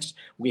tricks.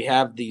 We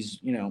have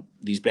these,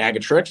 these bag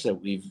of tricks that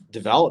we've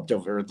developed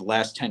over the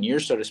last 10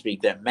 years, so to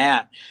speak, that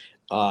Matt,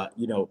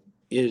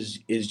 is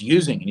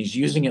using, and he's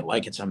using it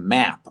like it's a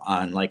map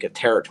on like a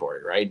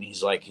territory, right? And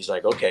he's like,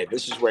 okay,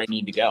 this is where I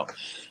need to go.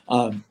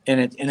 And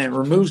it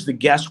removes the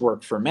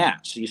guesswork for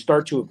Matt. So you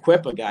start to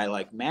equip a guy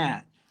like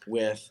Matt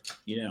with,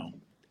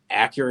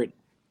 accurate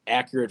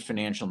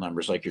financial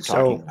numbers, like you're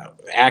talking about,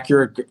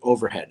 accurate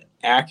overhead,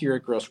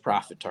 accurate gross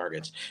profit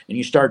targets, and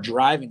you start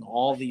driving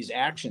all these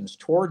actions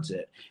towards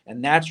it.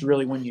 And that's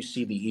really when you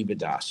see the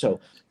EBITDA. So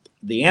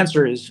the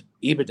answer is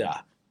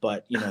EBITDA.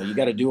 But you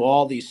got to do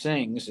all these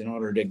things in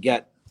order to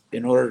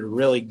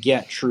really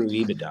get true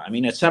EBITDA. I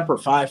mean, at Semper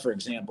Fi, for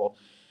example,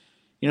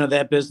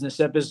 that business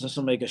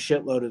will make a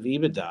shitload of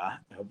EBITDA. I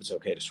hope it's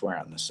okay to swear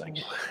on this thing.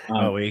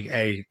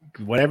 Hey,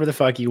 whatever the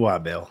fuck you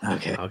want, Bill.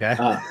 Okay.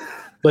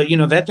 But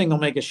that thing will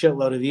make a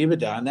shitload of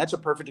EBITDA, and that's a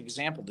perfect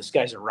example. This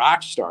guy's a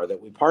rock star that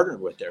we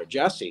partnered with there,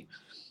 Jesse.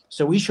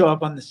 So we show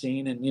up on the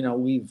scene, and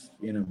we've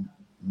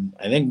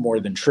I think more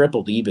than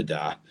tripled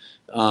EBITDA.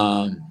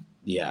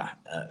 Yeah.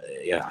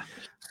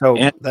 So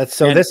let's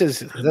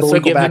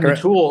circle back. The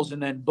tools,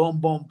 and then boom,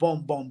 boom,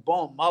 boom, boom,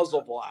 boom,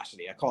 muzzle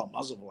velocity. I call it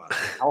muzzle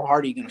velocity. How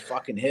hard are you going to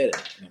fucking hit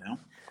it?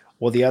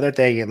 Well, the other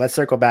thing, let's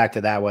circle back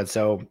to that one.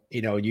 So,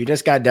 you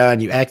just got done.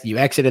 You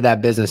exited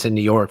that business in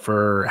New York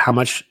for how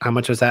much? How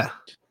much was that?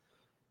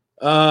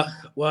 Well,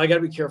 I got to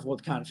be careful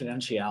with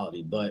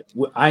confidentiality, but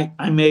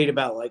I made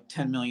about like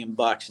 $10 million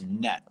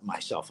net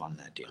myself on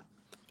that deal.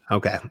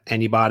 Okay,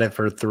 and you bought it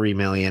for $3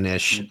 million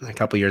ish a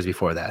couple years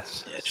before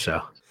that. Yes.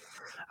 So.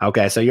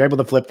 Okay, so you're able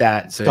to flip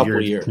that. So couple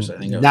of years, I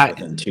think.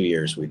 Within 2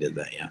 years we did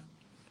that. Yeah.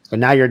 So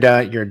now you're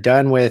done. You're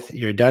done with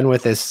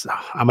this.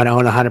 I'm going to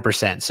own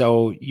 100%.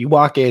 So you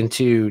walk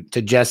into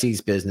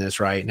Jesse's business,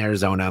 right, in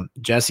Arizona.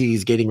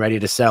 Jesse's getting ready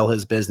to sell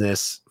his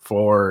business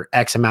for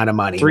X amount of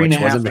money. Three and a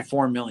which half wasn't to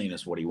 4 million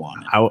is what he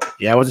wanted.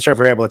 I wasn't sure if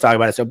we were able to talk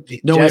about it. So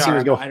No, Jesse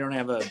was going. I don't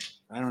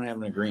have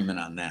an agreement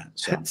on that.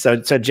 So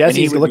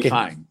Jesse's looking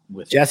fine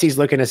with Jesse's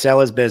looking to sell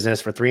his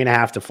business for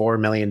 $3.5 to $4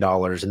 million,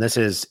 and this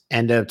is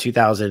end of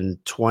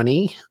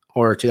 2020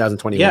 or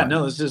 2021. Yeah,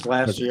 no, this is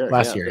last year.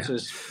 Last year, this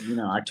is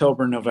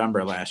October,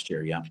 November last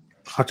year. Yeah,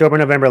 October,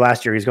 November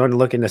last year. He's going to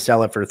looking to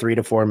sell it for $3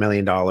 to $4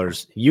 million.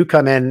 You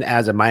come in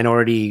as a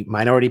minority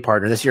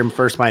partner. This is your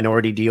first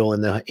minority deal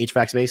in the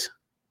HVAC space.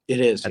 It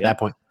is at that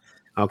point.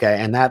 Okay.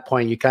 And that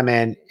point you come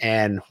in,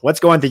 and what's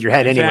going through your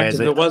head anyways?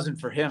 If it wasn't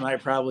for him, I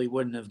probably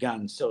wouldn't have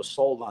gotten so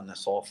sold on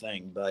this whole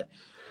thing, but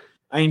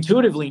I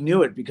intuitively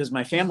knew it because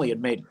my family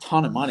had made a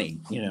ton of money.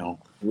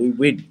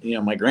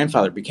 My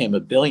grandfather became a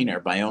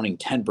billionaire by owning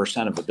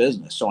 10% of the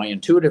business. So I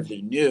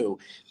intuitively knew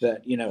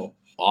that,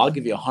 I'll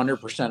give you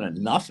 100% of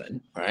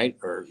nothing. Right.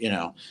 Or,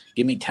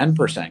 give me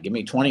 10%, give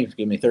me 20,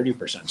 give me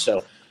 30%.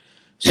 So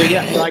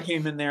I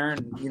came in there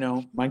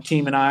and, my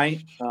team and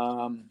I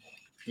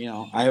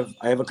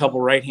have a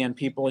couple right-hand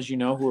people, as you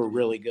know, who are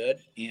really good,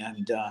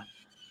 and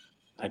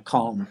I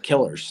call them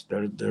killers.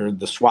 They're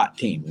the SWAT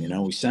team.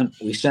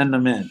 We send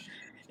them in,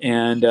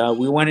 and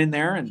we went in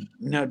there, and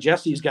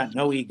Jesse's got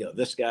no ego.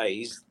 This guy,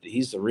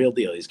 he's the real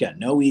deal. He's got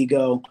no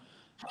ego.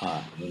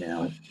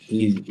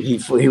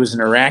 He was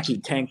an Iraqi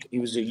tank. He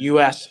was a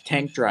U.S.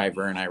 tank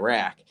driver in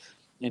Iraq,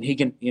 and he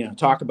can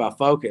talk about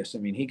focus. I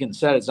mean, he can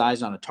set his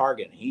eyes on a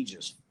target, and he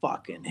just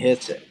fucking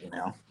hits it.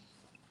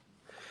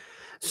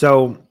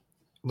 So.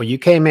 When you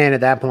came in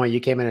at that point, you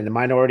came in a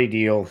minority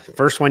deal,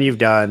 first one you've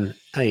done,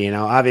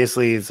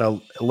 obviously it's a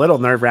little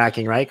nerve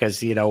wracking, right?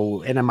 Because, in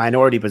a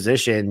minority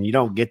position,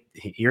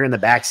 you're in the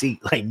back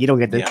seat. Like you don't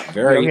get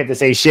to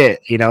say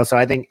shit, So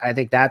I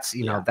think that's,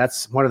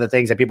 that's one of the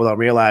things that people don't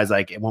realize.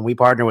 Like when we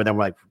partner with them,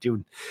 we're like,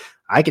 dude,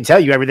 I can tell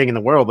you everything in the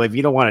world, but if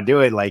you don't want to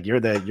do it, like you're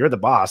the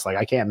boss. Like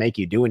I can't make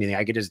you do anything.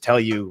 I could just tell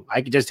you,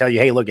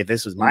 hey, look, if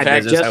this was my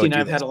business, Jesse and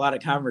I've had a lot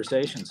of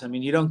conversations. I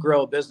mean, you don't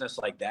grow a business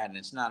like that, and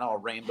it's not all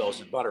rainbows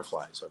and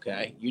butterflies.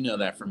 Okay, you know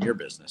that from your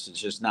business.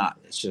 It's just not.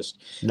 It's just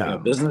no.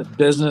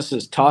 Business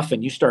is tough,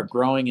 and you start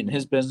growing in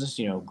his business.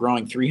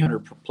 Growing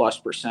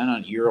 300+%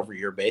 on a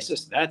year-over-year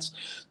basis.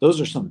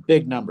 Those are some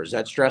big numbers.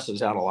 That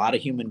stresses out a lot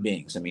of human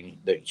beings. I mean,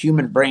 the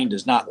human brain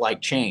does not like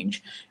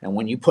change, and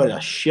when you put a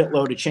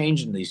shitload of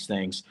change in these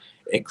things,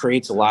 it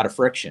creates a lot of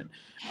friction.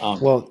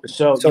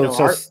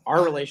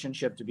 Our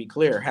relationship, to be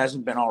clear,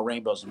 hasn't been all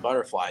rainbows and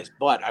butterflies,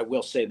 but I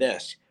will say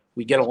this: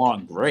 we get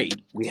along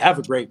great. We have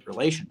a great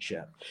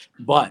relationship,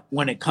 but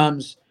when it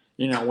comes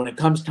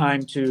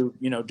time to,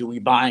 do we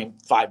buy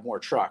 5 more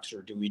trucks,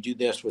 or do we do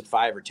this with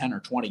 5 or 10 or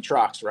 20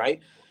 trucks, right?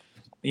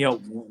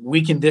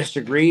 We can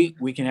disagree.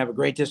 We can have a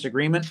great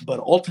disagreement, but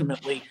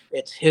ultimately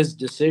it's his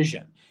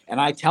decision.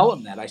 And I tell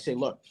him that. I say,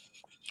 look,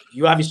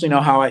 you obviously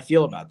know how I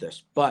feel about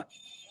this, but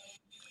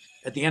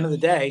at the end of the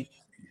day,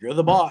 you're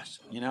the boss,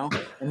 and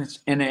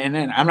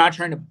I'm not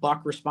trying to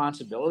buck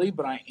responsibility,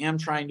 but I am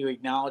trying to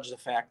acknowledge the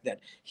fact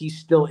that he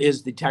still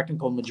is the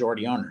technical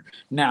majority owner.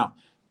 Now,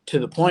 to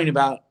the point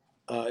about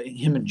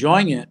him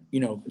enjoying it,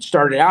 it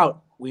started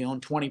out, we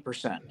owned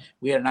 20%.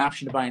 We had an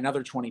option to buy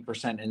another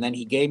 20%. And then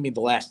he gave me the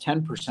last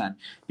 10%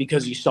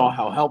 because he saw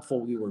how helpful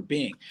we were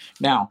being.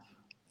 Now,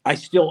 I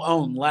still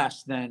own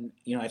less than,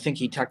 I think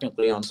he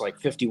technically owns like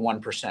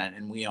 51%,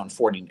 and we own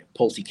 40.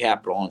 Pulte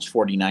Capital owns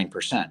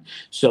 49%.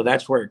 So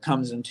that's where it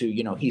comes into,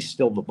 he's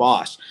still the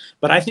boss.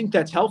 But I think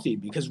that's healthy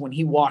because when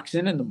he walks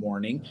in the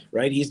morning,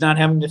 right, he's not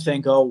having to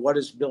think, oh, what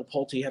does Bill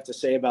Pulte have to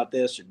say about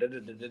this? Or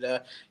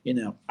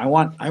I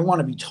want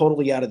to be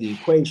totally out of the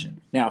equation.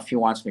 Now, if he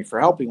wants me for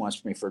help, he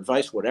wants me for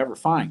advice, whatever,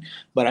 fine.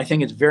 But I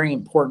think it's very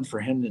important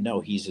for him to know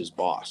he's his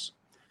boss.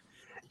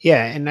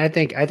 Yeah, and I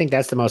think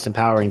that's the most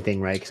empowering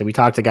thing, right? Because we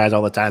talk to guys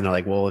all the time. They're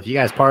like, "Well, if you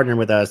guys partner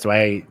with us, do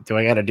I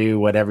got to do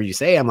whatever you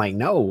say?" I'm like,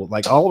 "No.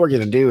 Like, all we're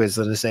gonna do is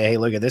to say, hey,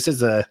 look, this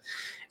is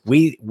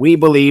we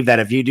believe that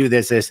if you do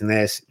this, and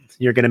this,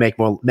 you're gonna make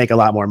a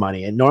lot more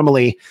money. And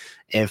normally,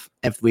 if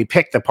we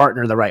pick the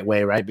partner the right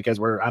way, right? Because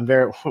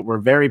we're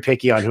very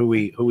picky on who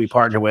we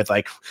partner with.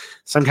 Like,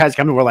 some guys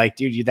come and we're like,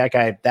 dude, that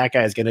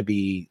guy is gonna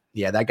be."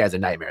 Yeah, that guy's a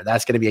nightmare.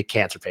 That's going to be a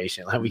cancer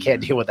patient. Like, we can't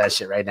deal with that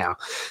shit right now.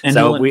 And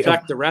so he'll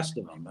infect the rest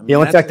of them.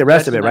 He'll infect the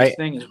rest of it, right? The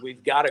thing is,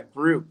 we've got a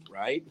group,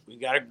 right? We've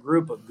got a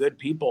group of good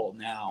people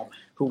now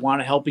who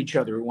want to help each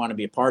other, who want to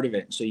be a part of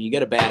it. So you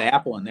get a bad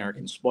apple in there, it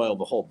can spoil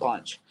the whole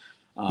bunch.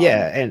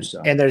 And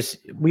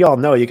we all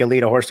know you can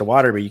lead a horse to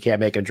water, but you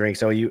can't make him drink.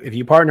 So if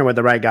you partner with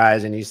the right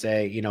guys and you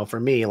say, for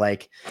me,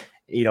 like,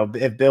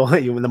 if Bill,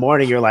 in the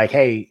morning, you're like,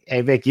 hey,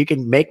 Vic, you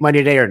can make money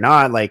today or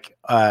not. Like,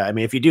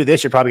 if you do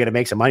this, you're probably going to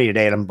make some money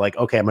today. And I'm like,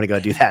 okay, I'm going to go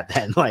do that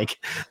then.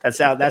 Like, that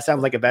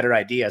sounds like a better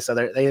idea. So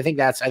I think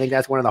that's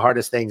one of the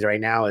hardest things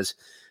right now is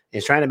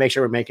trying to make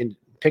sure we're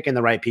picking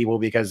the right people,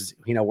 because,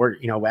 we're,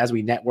 as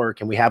we network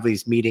and we have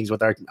these meetings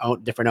with our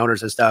different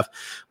owners and stuff,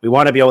 we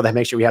want to be able to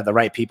make sure we have the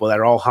right people that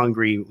are all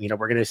hungry.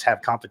 We're going to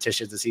have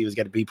competitions to see who's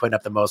going to be putting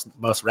up the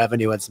most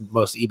revenue and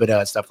most EBITDA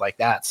and stuff like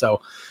that.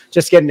 So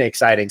just getting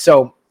exciting.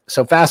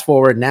 So fast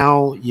forward,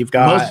 now you've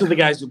got most of the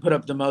guys who put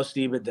up the most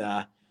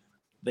EBITDA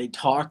they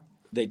talk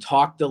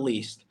the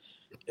least,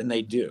 and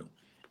they do.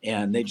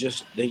 And they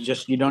just,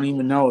 you don't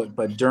even know it.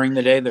 But during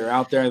the day, they're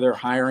out there, they're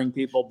hiring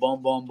people,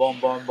 boom, boom, boom,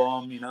 boom,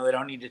 boom. You know, they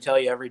don't need to tell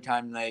you every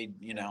time they,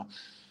 Matt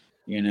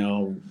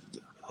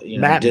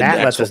did Matt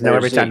X, lets us Y, know or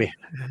every time Z.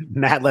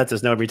 Matt lets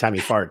us know every time he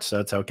farts, so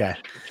it's okay.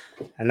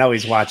 I know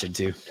he's watching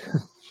too.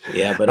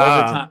 Yeah,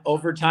 but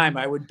over time,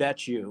 I would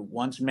bet you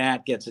once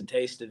Matt gets a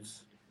taste of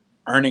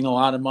earning a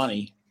lot of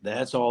money,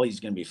 that's all he's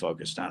going to be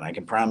focused on. I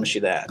can promise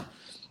you that.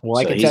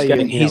 Well, So I can tell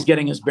you, he's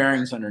getting his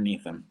bearings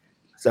underneath him.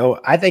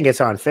 So I think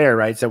it's unfair,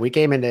 right? So we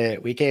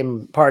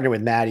came partnered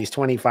with Matt. He's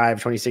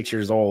 25, 26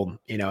 years old.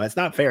 You know, it's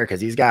not fair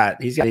because he's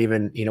got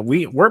even,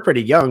 we're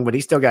pretty young, but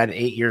he's still got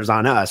 8 years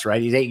on us,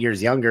 right? He's 8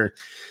 years younger.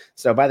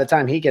 So by the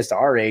time he gets to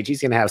our age, he's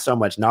going to have so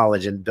much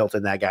knowledge and built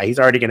in that guy. He's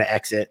already going to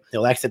exit.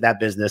 He'll exit that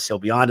business. He'll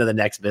be on to the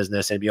next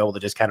business and be able to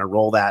just kind of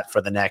roll that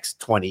for the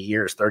next 20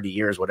 years, 30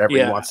 years, whatever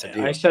he wants to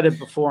do. I said it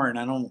before, and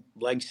I don't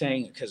like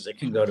saying it because it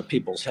can go to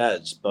people's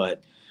heads,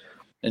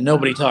 and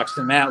nobody talks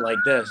to Matt like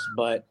this,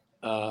 but,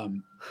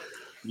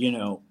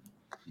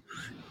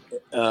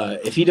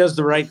 if he does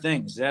the right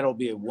things, that'll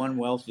be one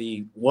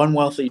wealthy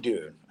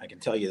dude. I can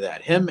tell you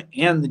that. Him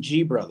and the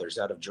G brothers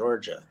out of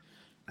Georgia.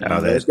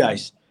 Those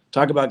guys,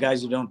 talk about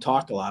guys who don't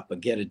talk a lot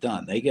but get it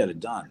done. They get it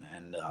done,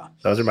 and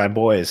those are my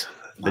boys.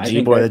 The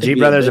G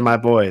brothers are my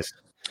boys.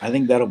 I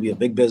think that'll be a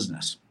big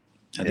business.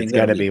 I think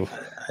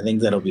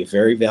that'll be a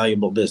very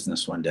valuable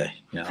business one day.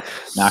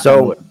 Knock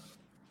on wood.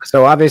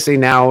 So obviously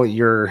now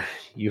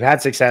we've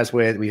had success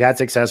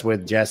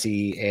with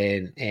Jesse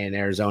in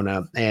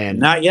Arizona, and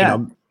not yet.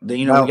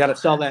 We got to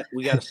sell that.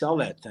 We got to sell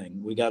that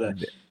thing. We got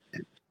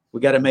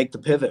to make the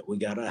pivot. We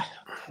got to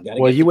get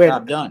the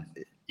job done.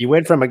 You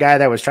went from a guy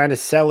that was trying to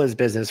sell his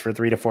business for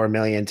 $3 to $4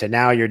 million to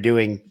now you're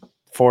doing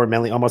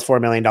almost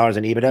 $4 million in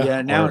EBITDA.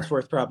 Yeah, now it's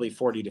worth probably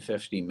 40 to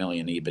 50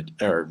 million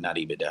EBITDA, or not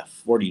EBITDA,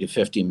 40 to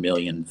 50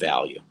 million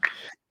value.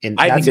 And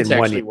I think it's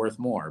actually worth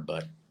more,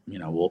 but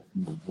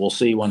we'll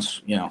see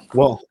once.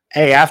 Well,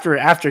 hey,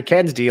 after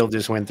Ken's deal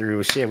just went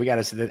through, shit, we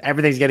got to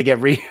everything's going to get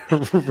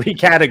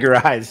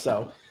recategorized.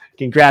 So,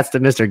 congrats to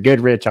Mr.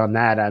 Goodrich on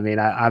that. I mean,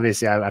 I've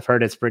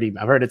heard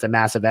it's a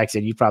massive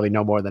exit. You probably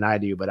know more than I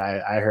do, but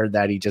I heard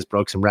that he just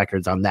broke some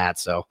records on that.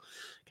 So,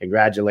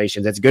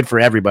 congratulations. It's good for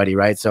everybody,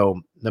 right? So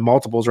the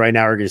multiples right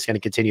now are just going to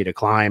continue to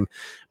climb,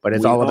 but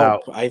it's all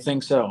about, I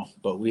think so,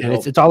 but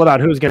it's all about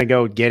who's going to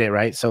go get it,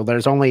 right? So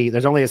there's only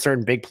a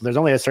certain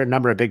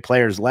number of big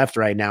players left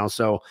right now.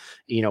 So,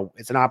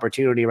 it's an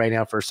opportunity right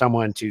now for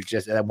someone to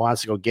that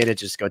wants to go get it,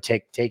 just go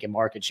take a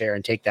market share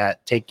and get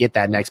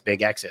that next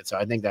big exit. So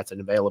I think that's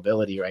an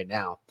availability right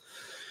now.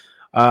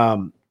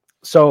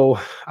 So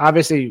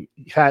obviously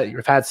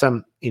you've had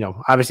some,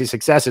 obviously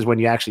success is when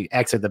you actually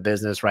exit the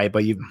business, right?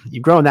 But you've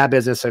grown that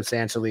business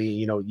substantially.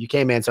 You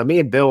came in. So me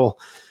and Bill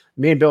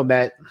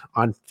met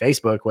on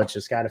Facebook, which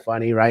is kind of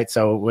funny, right?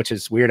 So, which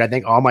is weird. I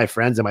think all my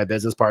friends and my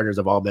business partners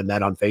have all been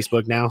met on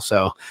Facebook now.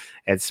 So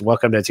it's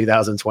welcome to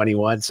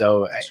 2021.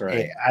 So that's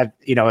right.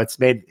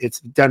 It's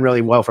done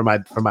really well for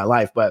my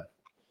life. But,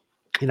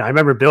 I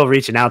remember Bill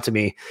reaching out to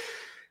me.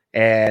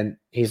 And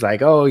he's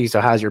like, "Oh,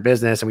 so how's your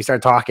business?" And we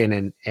started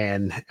talking,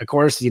 and of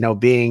course,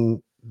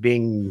 being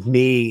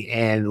me,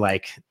 and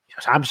like,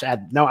 I'm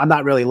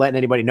not really letting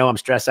anybody know I'm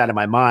stressed out of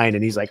my mind.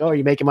 And he's like, "Oh, are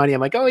you making money?"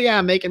 I'm like, "Oh yeah,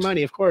 I'm making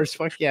money, of course.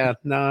 Fuck yeah,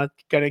 no, I'm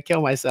gonna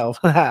kill myself."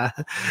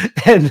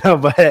 And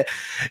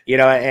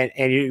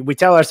we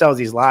tell ourselves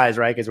these lies,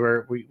 right? Because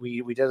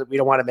we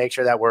don't want to make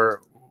sure that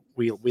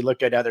we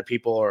look at other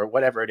people or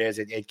whatever it is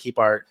and keep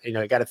our,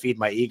 got to feed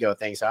my ego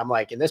thing. So I'm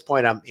like, in this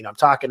point, I'm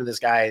talking to this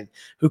guy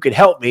who could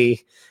help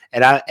me.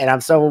 And I'm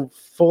so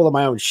full of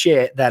my own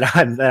shit that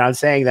I'm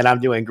saying that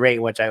I'm doing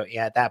great, which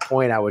at that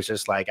point I was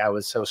just like, I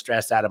was so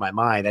stressed out of my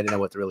mind. I didn't know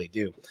what to really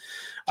do.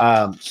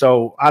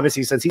 So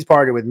obviously since he's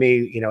partnered with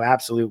me,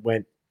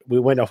 we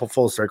went a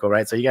full circle,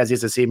 right? So you guys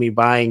used to see me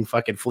buying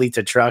fucking fleets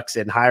of trucks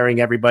and hiring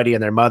everybody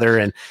and their mother.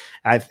 And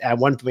at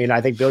one point,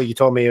 I think Bill, you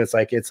told me it's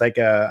like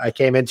I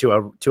came into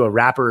a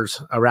rapper's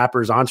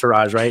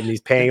entourage, right? And he's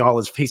paying all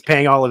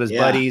of his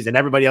buddies, and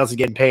everybody else is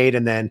getting paid.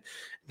 And then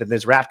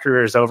this rap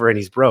career is over and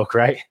he's broke,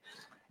 right?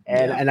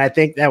 And I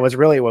think that was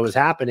really what was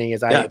happening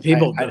is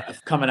people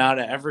coming out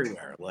of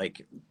everywhere.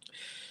 Like,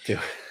 dude.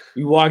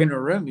 You walk into a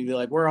room, you'd be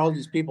like, where all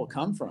these people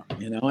come from,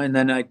 And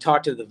then I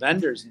talked to the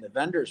vendors, and the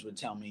vendors would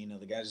tell me,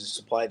 the guys that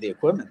supply the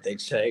equipment,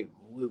 they'd say,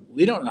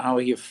 we don't know how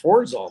he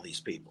affords all these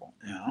people,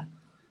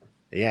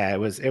 Yeah,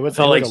 it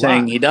felt like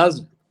saying he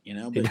doesn't,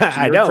 But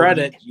to your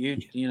credit,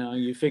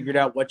 you figured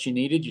out what you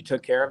needed, you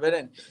took care of it,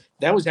 and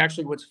that was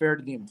actually what's fair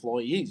to the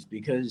employees,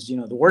 because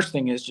the worst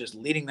thing is just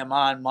leading them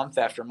on month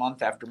after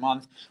month after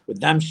month with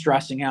them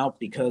stressing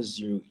out because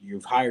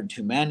you've hired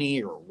too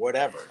many or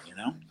whatever,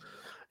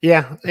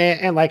 Yeah,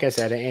 and like I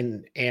said,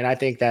 and I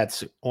think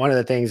that's one of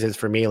the things is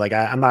for me, like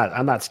I'm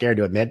not scared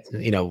to admit,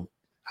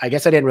 I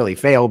guess I didn't really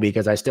fail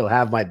because I still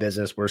have my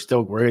business. We're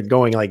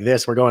going like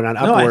this. We're going on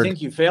upward. No, I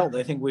think you failed.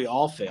 I think we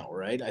all fail,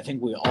 right? I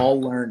think we all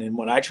learn, and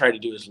what I try to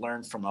do is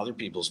learn from other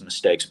people's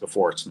mistakes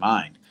before it's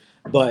mine.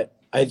 But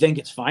I think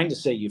it's fine to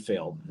say you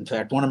failed. In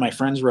fact, one of my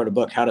friends wrote a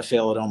book, How to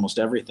Fail at Almost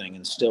Everything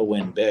and Still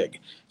Win Big.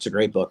 It's a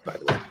great book, by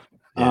the way.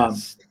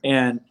 Yes.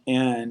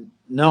 And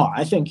no,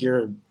 I think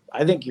you're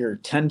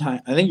 10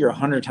 times, I think you're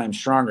 100 times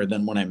stronger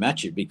than when I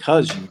met you,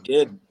 because you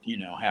did,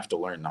 have to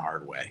learn the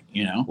hard way,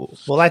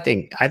 Well, I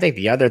think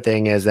the other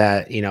thing is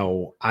that,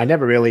 I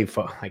never really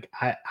like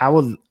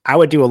I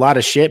would do a lot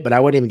of shit, but I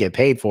wouldn't even get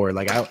paid for it.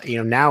 Like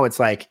now it's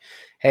like,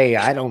 hey,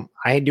 I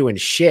ain't doing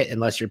shit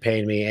unless you're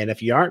paying me. And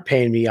if you aren't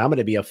paying me, I'm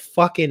gonna be a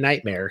fucking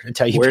nightmare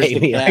until you Where's pay the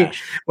me. cash? Like,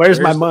 where's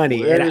my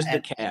money? Where's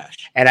the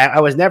cash? And I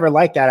was never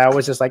like that. I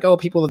was just like, oh,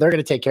 people, they're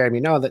going to take care of me.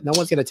 No, that no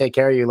one's going to take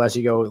care of you unless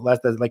you go,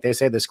 like they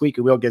say, the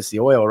squeaky wheel gets the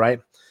oil, right?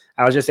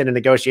 I was just in a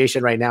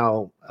negotiation right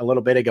now a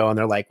little bit ago, and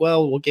they're like,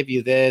 well, we'll give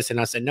you this. And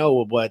I said,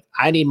 no, but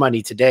I need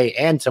money today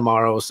and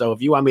tomorrow. So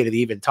if you want me to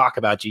even talk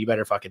about you, you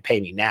better fucking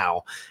pay me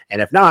now.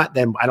 And if not,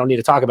 then I don't need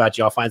to talk about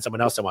you. I'll find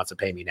someone else that wants to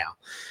pay me now.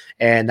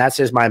 And that's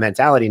just my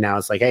mentality now.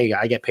 It's like, hey,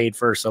 I get paid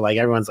first. So like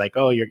everyone's like,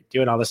 oh, you're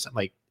doing all this. I'm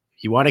like,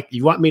 you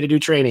want me to do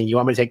training, you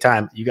want me to take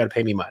time, you got to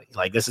pay me money.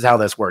 Like, this is how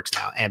this works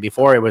now. And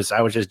before I was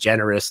just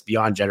generous,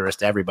 beyond generous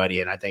to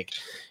everybody. And I think,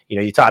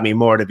 you taught me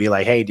more to be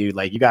like, hey, dude,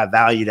 like, you got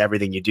value to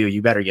everything you do.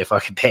 You better get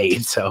fucking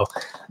paid. So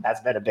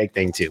that's been a big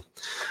thing too.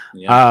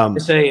 Yeah.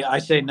 I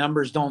say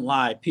numbers don't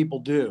lie. People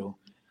do.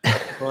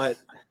 But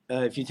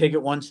if you take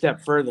it one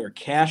step further,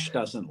 cash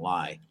doesn't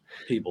lie.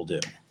 People do.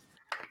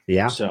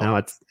 Yeah. So no,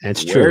 it's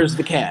true. Where's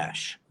the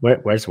cash?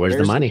 Where's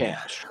the money? The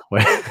cash?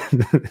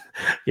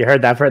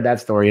 I've heard that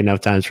story enough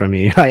times from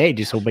you. Like, hey,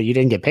 but you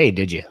didn't get paid,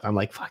 did you? I'm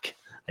like, fuck,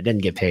 I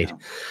didn't get paid.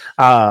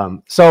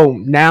 No. So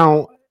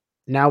now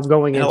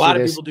going into a lot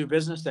of this, people do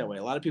business that way.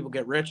 A lot of people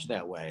get rich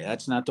that way.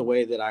 That's not the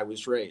way that I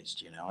was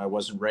raised. I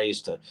wasn't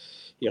raised to,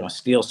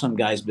 steal some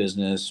guy's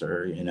business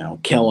or,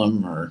 kill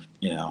him or,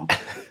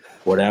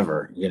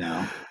 whatever,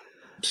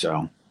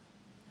 So,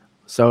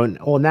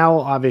 well, now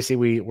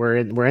obviously we're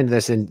in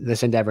this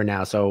endeavor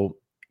now. So,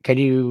 can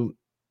you?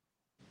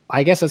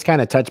 I guess let's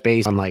kind of touch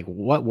base on like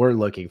what we're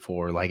looking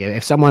for. Like,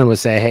 if someone would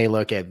say, "Hey,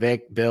 look at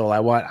Vic, Bill,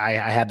 I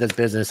have this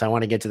business. I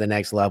want to get to the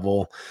next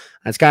level."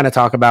 Let's kind of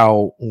talk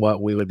about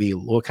what we would be.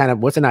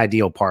 What's an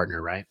ideal partner,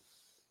 right?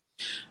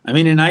 I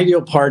mean, an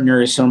ideal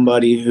partner is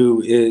somebody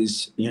who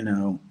is, I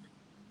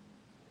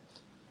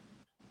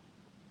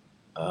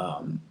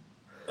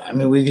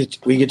mean, we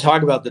could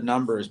talk about the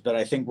numbers, but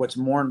I think what's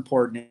more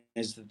important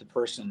is that the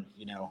person,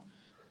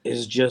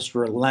 is just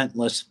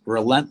relentless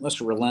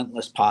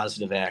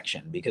positive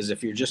action. Because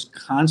if you're just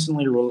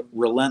constantly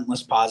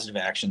relentless positive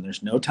action,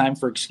 there's no time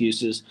for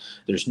excuses.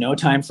 There's no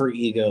time for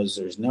egos.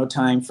 There's no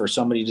time for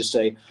somebody to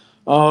say,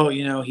 oh,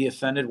 he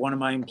offended one of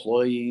my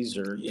employees,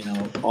 or,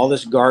 all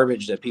this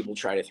garbage that people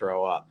try to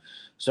throw up.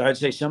 So I'd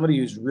say somebody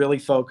who's really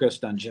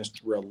focused on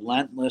just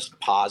relentless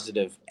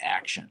positive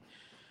action.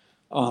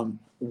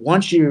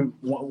 Once you're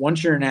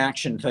an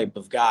action type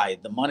of guy,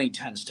 the money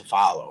tends to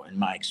follow, in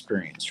my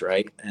experience,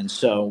 right? And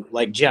so,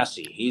 like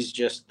Jesse,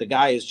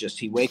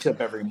 he wakes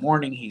up every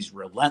morning, he's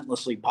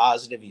relentlessly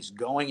positive, he's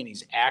going and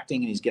he's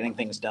acting and he's getting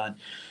things done.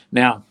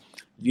 Now,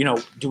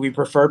 do we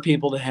prefer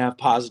people to have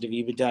positive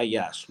EBITDA?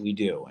 Yes, we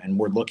do, and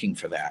we're looking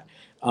for that.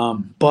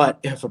 But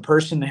if a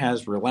person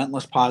has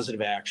relentless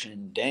positive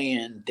action day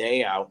in,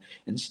 day out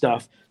and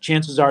stuff,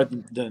 chances are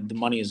the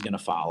money is going to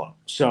follow.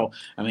 So,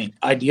 I mean,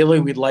 ideally,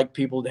 we'd like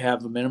people to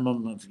have a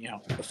minimum of,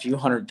 a few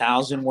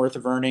 100,000 worth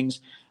of earnings.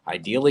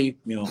 Ideally,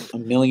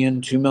 $1 million,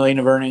 $2 million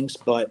of earnings.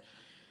 But,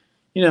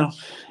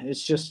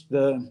 it's just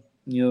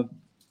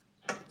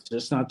it's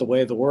just not the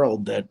way of the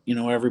world that,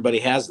 everybody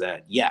has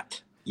that yet.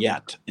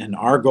 And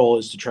our goal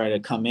is to try to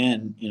come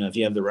in, if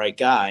you have the right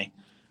guy.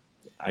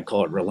 I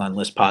call it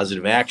relentless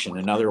positive action.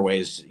 In other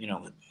ways,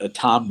 a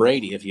Tom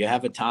Brady. If you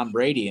have a Tom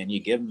Brady and you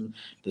give him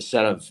the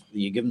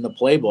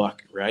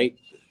playbook, right?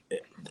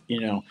 If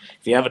you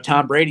have a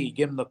Tom Brady, you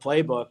give him the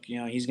playbook.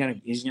 He's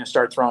gonna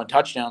start throwing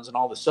touchdowns, and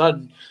all of a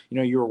sudden,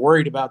 you were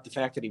worried about the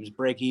fact that he was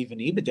break even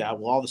EBITDA.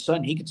 Well, all of a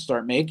sudden, he could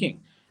start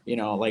making.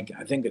 Like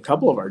I think a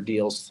couple of our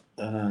deals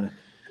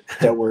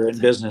that we're in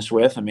business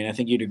with. I mean, I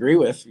think you'd agree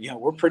with.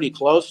 We're pretty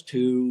close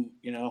to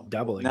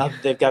doubling. Now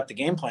that they've got the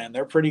game plan,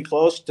 they're pretty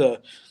close to.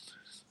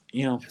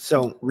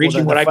 So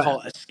reaching what I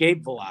call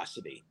escape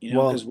velocity,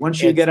 because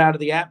once you get out of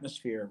the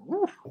atmosphere,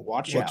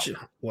 watch out.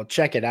 Well,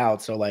 check it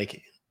out. So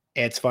like,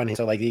 it's funny.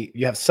 So like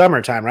you have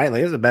summertime, right? Like,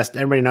 this is the best,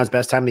 everybody knows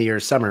best time of the year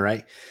is summer,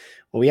 right?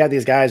 Well, we have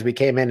these guys, we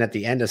came in at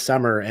the end of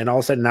summer and all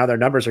of a sudden now their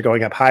numbers are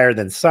going up higher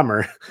than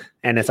summer,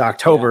 and it's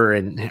October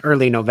and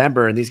early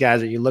November. And these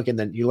guys, you look at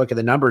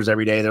the numbers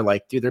every day. They're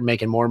like, dude, they're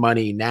making more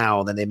money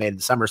now than they made in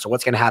the summer. So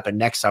what's going to happen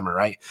next summer?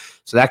 Right.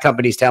 So that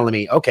company's telling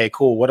me, okay,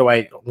 cool. What do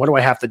I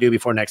have to do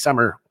before next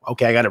summer?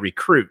 Okay. I got to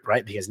recruit,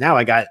 right? Because now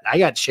I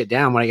got shit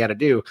down what I got to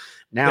do.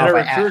 Now if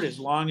recruit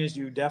as long as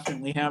you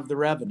definitely have the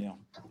revenue.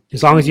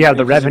 As long as you have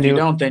the revenue. If you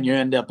don't, then you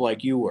end up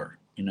like you were,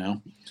 You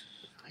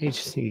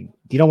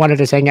don't want to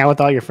just hang out with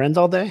all your friends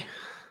all day?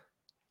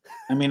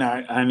 I mean,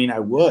 I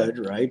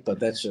would, right? But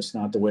that's just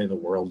not the way the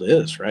world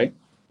is, right?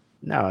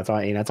 No, it's all,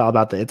 it's all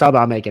about it's all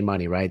about making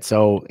money, right?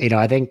 So,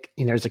 I think,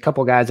 there's a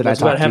couple guys that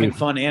It's I about talked having to.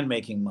 fun and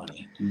making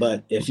money.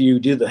 But if you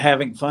do the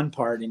having fun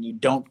part and you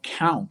don't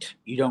count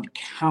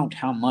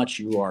how much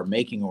you are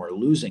making or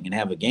losing and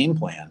have a game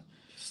plan,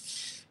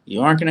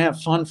 you aren't going to have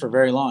fun for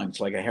very long. It's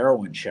like a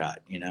heroin shot.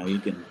 You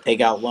can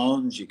take out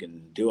loans, you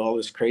can do all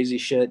this crazy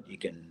shit. You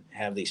can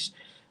have these,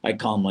 I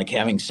call them like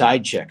having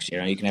side chicks.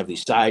 You can have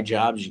these side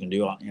jobs. You can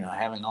do,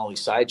 having all these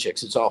side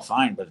chicks. It's all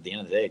fine, but at the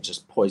end of the day, it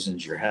just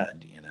poisons your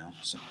head.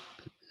 So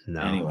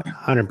No, anyway,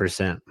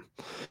 100%.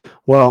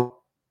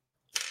 Well,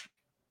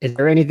 is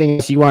there anything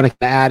else you want to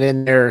add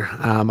in there?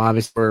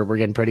 Obviously, we're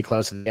getting pretty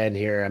close to the end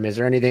here. I mean, is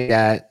there anything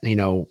that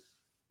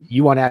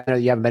you want to add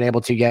that you haven't been able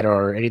to yet,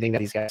 or anything that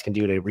these guys can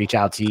do to reach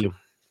out to you?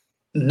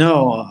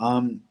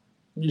 no,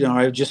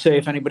 I would just say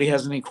if anybody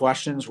has any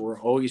questions,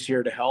 we're always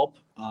here to help.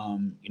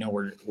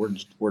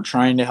 We're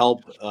trying to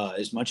help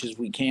as much as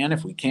we can.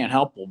 If we can't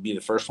help, we'll be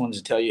the first ones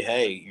to tell you,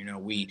 hey,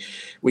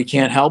 we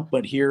can't help,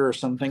 but here are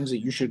some things that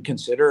you should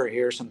consider. Or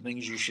here are some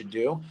things you should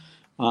do.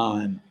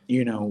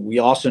 We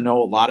also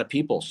know a lot of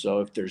people. So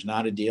if there's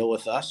not a deal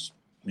with us,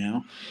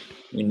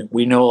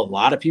 we know a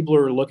lot of people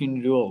are looking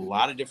to do a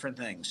lot of different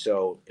things.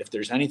 So if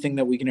there's anything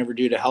that we can ever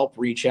do to help,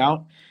 reach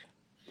out.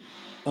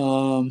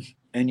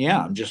 And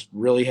yeah, I'm just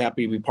really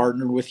happy to be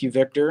partnered with you,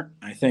 Victor.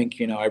 I think,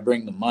 I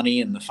bring the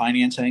money and the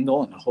finance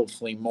angle and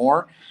hopefully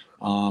more.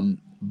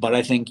 But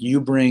I think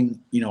you bring,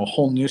 a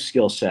whole new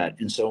skill set.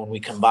 And so when we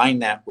combine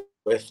that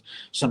with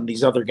some of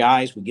these other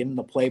guys, we give them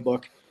the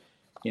playbook.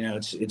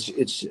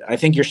 I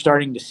think you're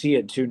starting to see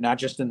it too, not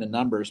just in the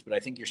numbers, but I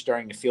think you're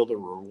starting to feel the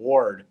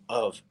reward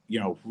of,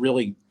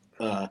 really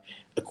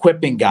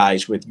equipping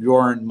guys with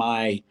your and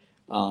my,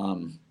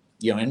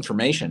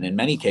 information in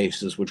many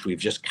cases, which we've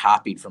just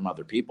copied from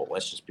other people.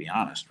 Let's just be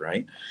honest,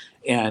 right?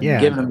 And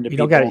giving them to you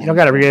don't people.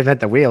 got to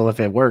reinvent the wheel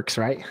if it works,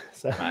 right?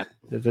 So, Right.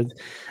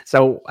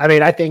 so I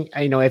mean, I think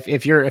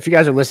if you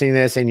guys are listening to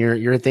this and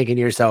you're thinking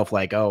to yourself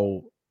like,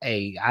 oh,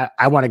 hey,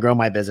 I want to grow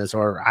my business,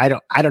 or I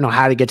don't know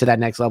how to get to that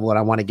next level and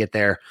I want to get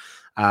there.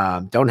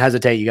 Don't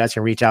hesitate. You guys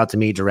can reach out to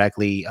me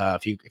directly.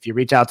 If you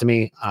reach out to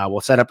me,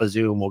 we'll set up a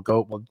Zoom.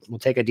 We'll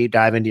take a deep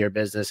dive into your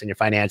business and your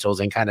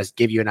financials and kind of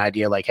give you an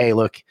idea like, hey,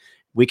 look,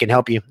 we can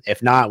help you.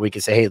 If not, we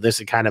can say, hey,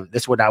 this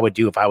is what I would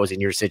do if I was in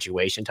your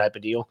situation type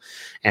of deal,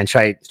 and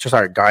try to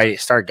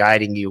start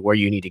guiding you where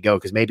you need to go.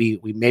 Cause maybe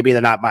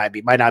there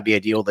might not be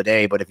a deal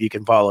today, but if you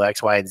can follow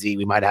X, Y, and Z,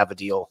 we might have a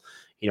deal,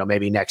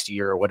 maybe next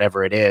year or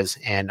whatever it is.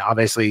 And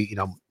obviously,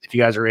 if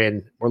you guys are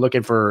we're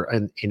looking for,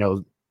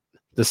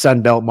 the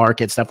Sun Belt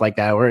market, stuff like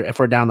that, or if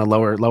we're down the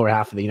lower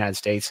half of the United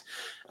States,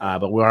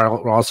 but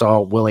we're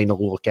also willing to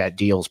look at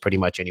deals pretty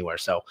much anywhere.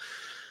 So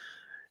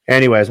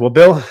anyways, well,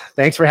 Bill,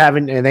 thanks for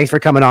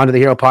coming on to the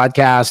Hero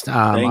Podcast.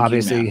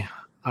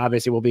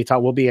 Obviously we'll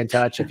be in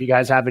touch. If you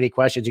guys have any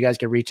questions, you guys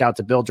can reach out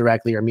to Bill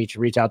directly or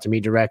reach out to me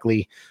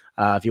directly.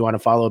 If you want to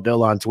follow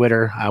Bill on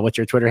Twitter, what's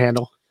your Twitter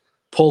handle?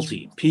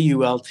 Pulte,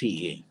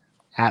 Pulte.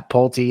 At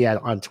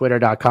Pulte on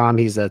twitter.com.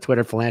 He's a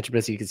Twitter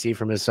philanthropist. You can see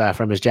from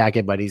his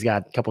jacket, but he's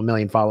got a couple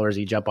million followers.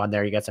 You jump on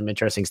there, you got some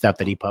interesting stuff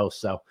that he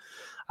posts. So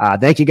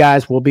thank you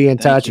guys. We'll be in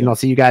touch and I'll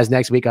see you guys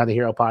next week on the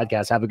Hero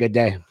Podcast. Have a good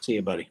day. See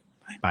you, buddy.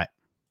 Bye.